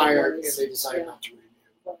expired, and they decided not to renew.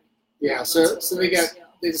 Right. Yeah, so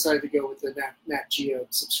they decided to go with the Nat Geo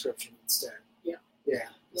subscription instead. Yeah,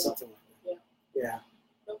 something like that. Yeah.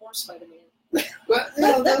 No more Spider-Man. But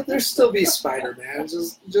there'll still be Spider-Man.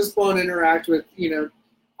 Just won't interact with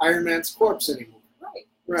Iron Man's corpse anymore.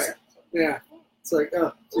 Right. Exactly. Yeah. It's like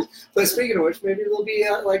But speaking of which, maybe there'll be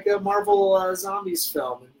like a Marvel zombies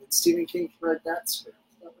film, and Stephen King can write that script.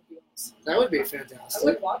 That would be awesome. That would be fantastic. I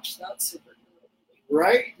would watch that superhero movie.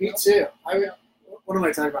 Right? Me too. What am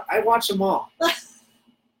I talking about? I watch them all.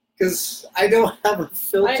 Because I don't have a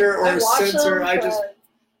filter or a censor. Not my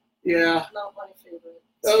favorite.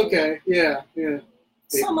 Okay, yeah.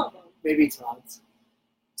 Some of them. Maybe Todd's.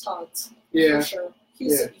 Yeah. For sure.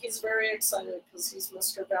 He's very excited because he's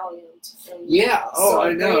Mr. Valiant.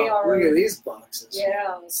 I know. Look at these boxes.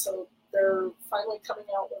 Yeah, so they're finally coming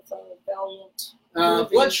out with a Valiant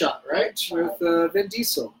Bloodshot, right? Bloodshot. With Vin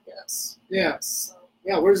Diesel. Yes. Yeah. So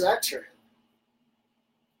where's that trailer?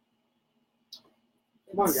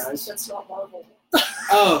 Come on, guys. It's not Marvel.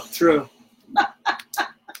 Oh, true.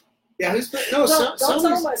 Yeah,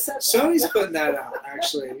 Sony's putting that out,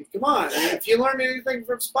 actually. Come on. I mean, if you learn anything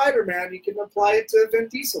from Spider-Man, you can apply it to Vin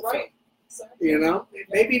Diesel. Right. Exactly.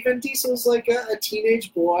 Maybe Vin Diesel's like a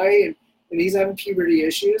teenage boy, and he's having puberty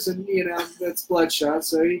issues, and, that's Bloodshot,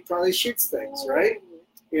 so he probably shoots things, right?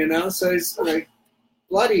 So he's like,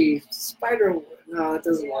 bloody spider. No, it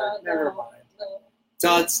doesn't work. Never mind. No.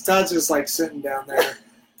 Todd's just like sitting down there,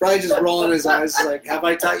 probably just rolling his eyes, like, have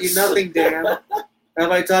I taught you nothing, Dan? Have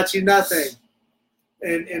I taught you nothing?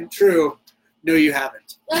 And true, no, you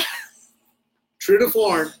haven't. True to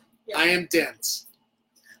form, I am dense.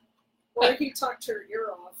 Or he talked her ear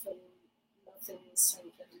off and nothing is sinking.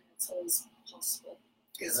 It's always possible.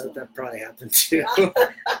 Yeah, that probably happened too.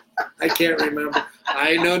 I can't remember.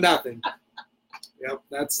 I know nothing. Yep,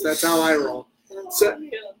 that's how I roll. So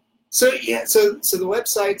the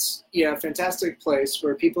website's a fantastic place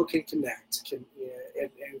where people can connect, and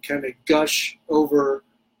kind of gush over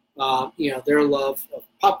their love of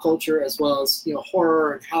pop culture as well as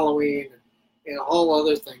horror and Halloween and all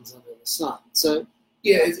other things under the sun. So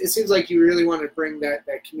yeah, it seems like you really want to bring that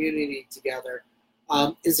community together.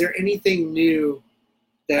 Is there anything new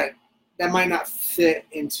that might not fit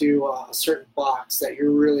into a certain box that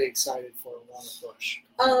you're really excited for and want to push?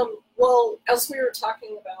 Well, as we were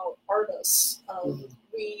talking about artists,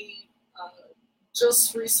 we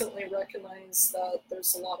just recently recognized that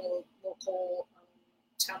there's a lot of local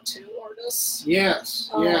tattoo artists.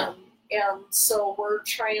 Yes, yeah. And so we're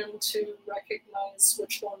trying to recognize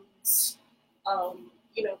which ones,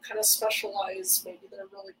 kind of specialize. Maybe they're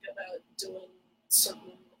really good at doing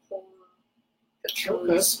certain horror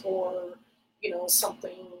pictures or,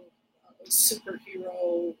 something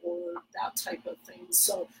superhero or that type of thing.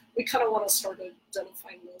 So we kind of want to start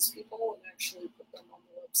identifying those people and actually put them on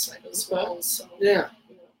the website as well. So, yeah.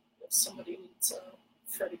 If somebody needs a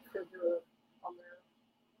Freddy Krueger on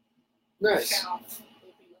their calf, it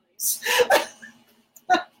would be nice.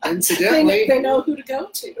 Incidentally, they know who to go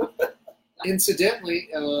to. Incidentally,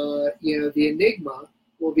 the Enigma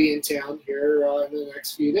will be in town here in the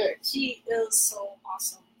next few days. He is so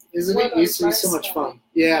awesome. Isn't he? He's so much fun.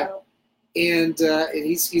 Yeah. And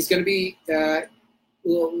he's going to be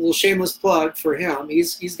little shameless plug for him.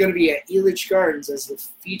 He's going to be at Elitch Gardens as the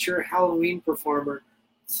feature Halloween performer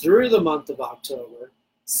through the month of October.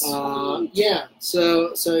 So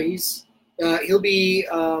he'll be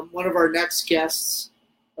one of our next guests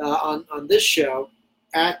on this show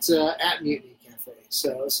at Mutiny Cafe.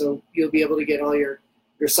 So you'll be able to get all your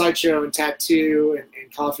sideshow and tattoo and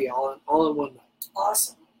coffee all in one night.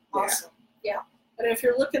 Awesome. Yeah. And if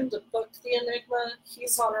you're looking to book the Enigma,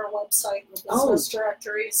 he's on our website in the business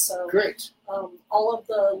directory. So great. All of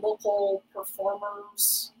the local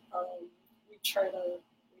performers, we try to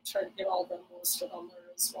get all of them listed on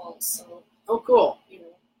there as well. So cool.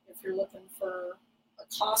 If you're looking for a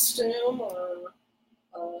costume or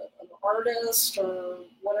an artist or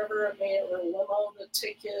whatever it may, or a limo to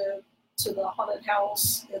take you to the haunted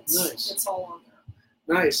house, it's all on there.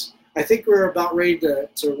 Nice. I think we're about ready to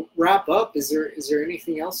wrap up. Is there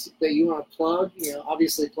anything else that you want to plug?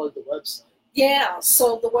 Obviously plug the website. Yeah,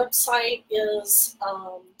 so the website is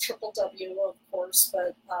www, of course,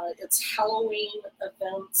 but it's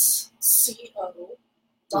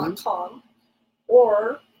HalloweenEventsCO.com,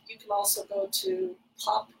 or you can also go to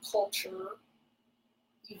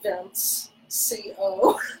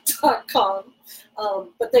popcultureeventsco.com,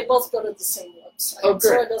 but they both go to the same website,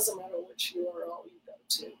 so it doesn't matter which URL you go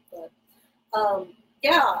to. But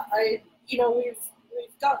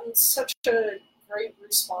we've gotten such a great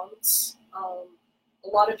response. A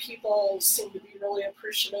lot of people seem to be really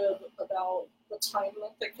appreciative about the time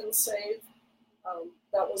that they can save.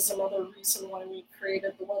 That was another reason why we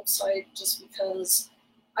created the website, just because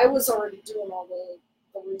I was already doing all the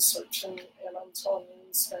research, and I'm telling you,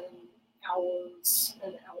 we spend hours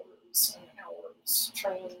and hours and hours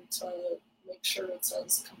trying to make sure it's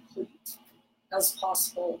as complete as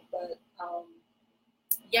possible. But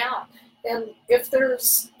and if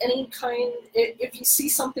there's if you see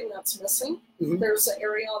something that's missing, there's an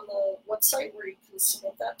area on the website where you can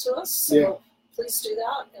submit that to us. So please do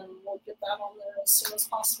that, and we'll get that on there as soon as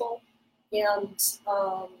possible. And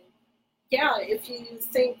if you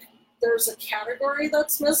think there's a category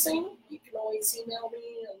that's missing, you can always email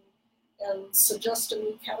me and suggest a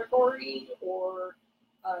new category, or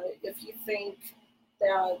if you think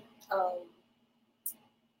that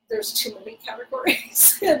there's too many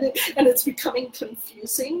categories and it's becoming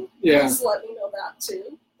confusing, please let me know that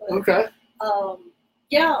too. But, okay.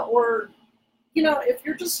 Or, if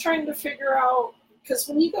you're just trying to figure out, because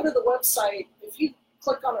when you go to the website, if you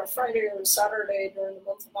click on a Friday or a Saturday during the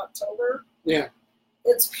month of October,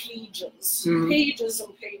 it's pages and pages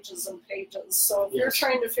and pages. So if you're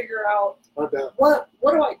trying to figure out what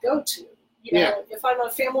do I go to? If I'm a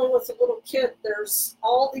family with a little kid, there's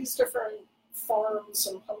all these different farms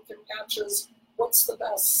and pumpkin patches. What's the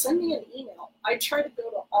best? Send me an email. I try to go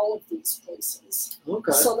to all of these places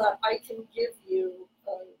so that I can give you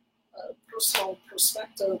a personal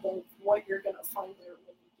perspective of what you're going to find there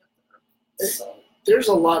when you get there. So there's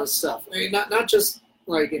a lot of stuff. I mean, not just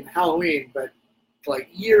like in Halloween, but like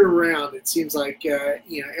year round. It seems like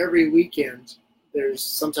every weekend there's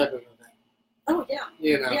some type of event. Oh yeah.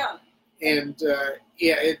 And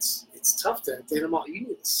it's tough to hit them all. You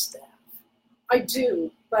need a staff. I do,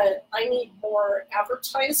 but I need more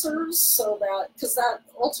advertisers because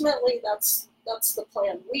ultimately that's the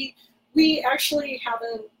plan. We actually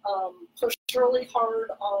haven't pushed really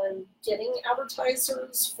hard on getting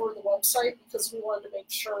advertisers for the website because we wanted to make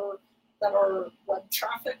sure that our web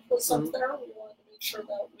traffic was up there. We wanted to make make sure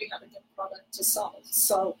that we had a good product to sell.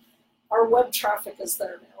 So our web traffic is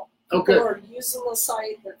there now. Okay. People are using the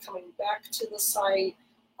site. They're coming back to the site.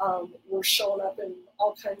 We're showing up in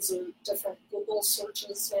all kinds of different Google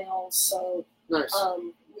searches now. So Nice.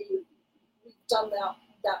 we've done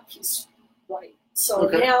that piece right. So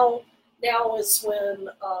now is when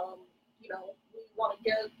we want to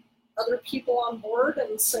get other people on board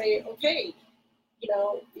and say, okay,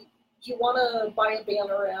 you want to buy a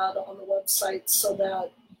banner ad on the website so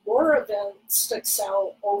that your event sticks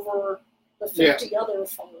out over the 50 other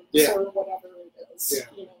farms or whatever it is,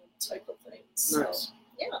 type of thing. So, nice.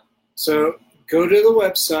 Yeah. So go to the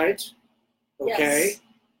website. Okay. Yes.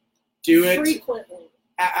 Do it frequently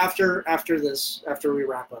after we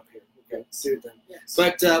wrap up here. Okay. Yes. Do it then. Yes.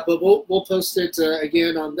 But we'll post it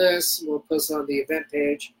again on this. We'll post it on the event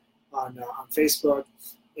page on Facebook.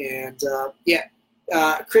 And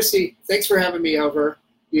Christy, thanks for having me over.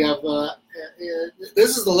 You have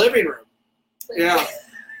this is the living room. Yeah.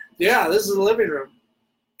 Yeah, this is the living room.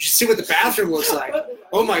 You should see what the bathroom looks like.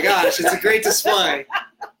 Oh my gosh, it's a great display.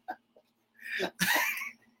 I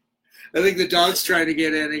think the dog's trying to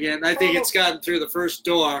get in again. I think it's gotten through the first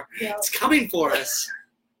door. Yeah. It's coming for us.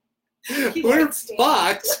 We're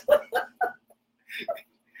fucked.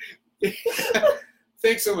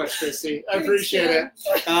 Thanks so much, Christy. I appreciate it.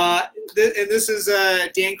 And this is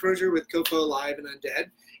Dan Crozier with COFOH Live and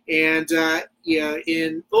Undead. And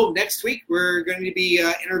next week we're going to be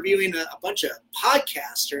interviewing a bunch of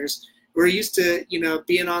podcasters. We're used to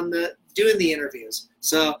being doing the interviews.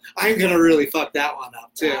 So I'm going to really fuck that one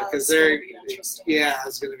up too, because it's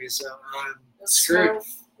going to be so screwed. Smurf,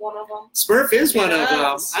 one of them. Smurf is one of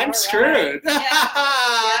them. I'm right. screwed.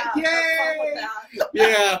 Yay!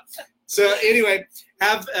 Yeah. So anyway,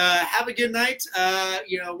 have a good night.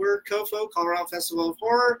 We're COFOH, Colorado Festival of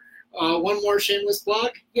Horror. One more shameless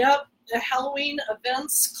plug. Yep, the Halloween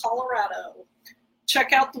Events Colorado.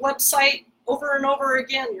 Check out the website over and over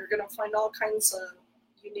again. You're going to find all kinds of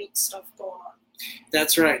unique stuff going on.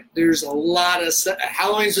 That's right. There's a lot of stuff.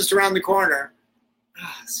 Halloween's just around the corner.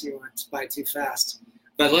 So you went by too fast.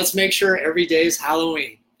 But let's make sure every day is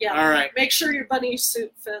Halloween. Yeah. All right. Make sure your bunny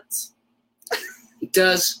suit fits. It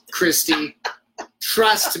does, Christy.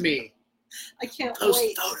 Trust me. I can't Post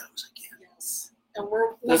wait. photos again. Yes. And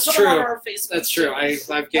we'll That's put true. them on our Facebook. That's true.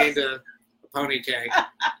 I've gained a pony cake.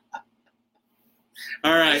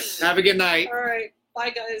 All right. Have a good night. All right. Bye,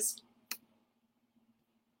 guys.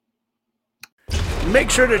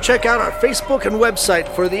 Make sure to check out our Facebook and website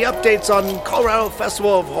for the updates on Colorado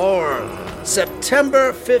Festival of Horror,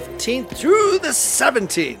 September 15th through the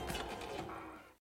 17th.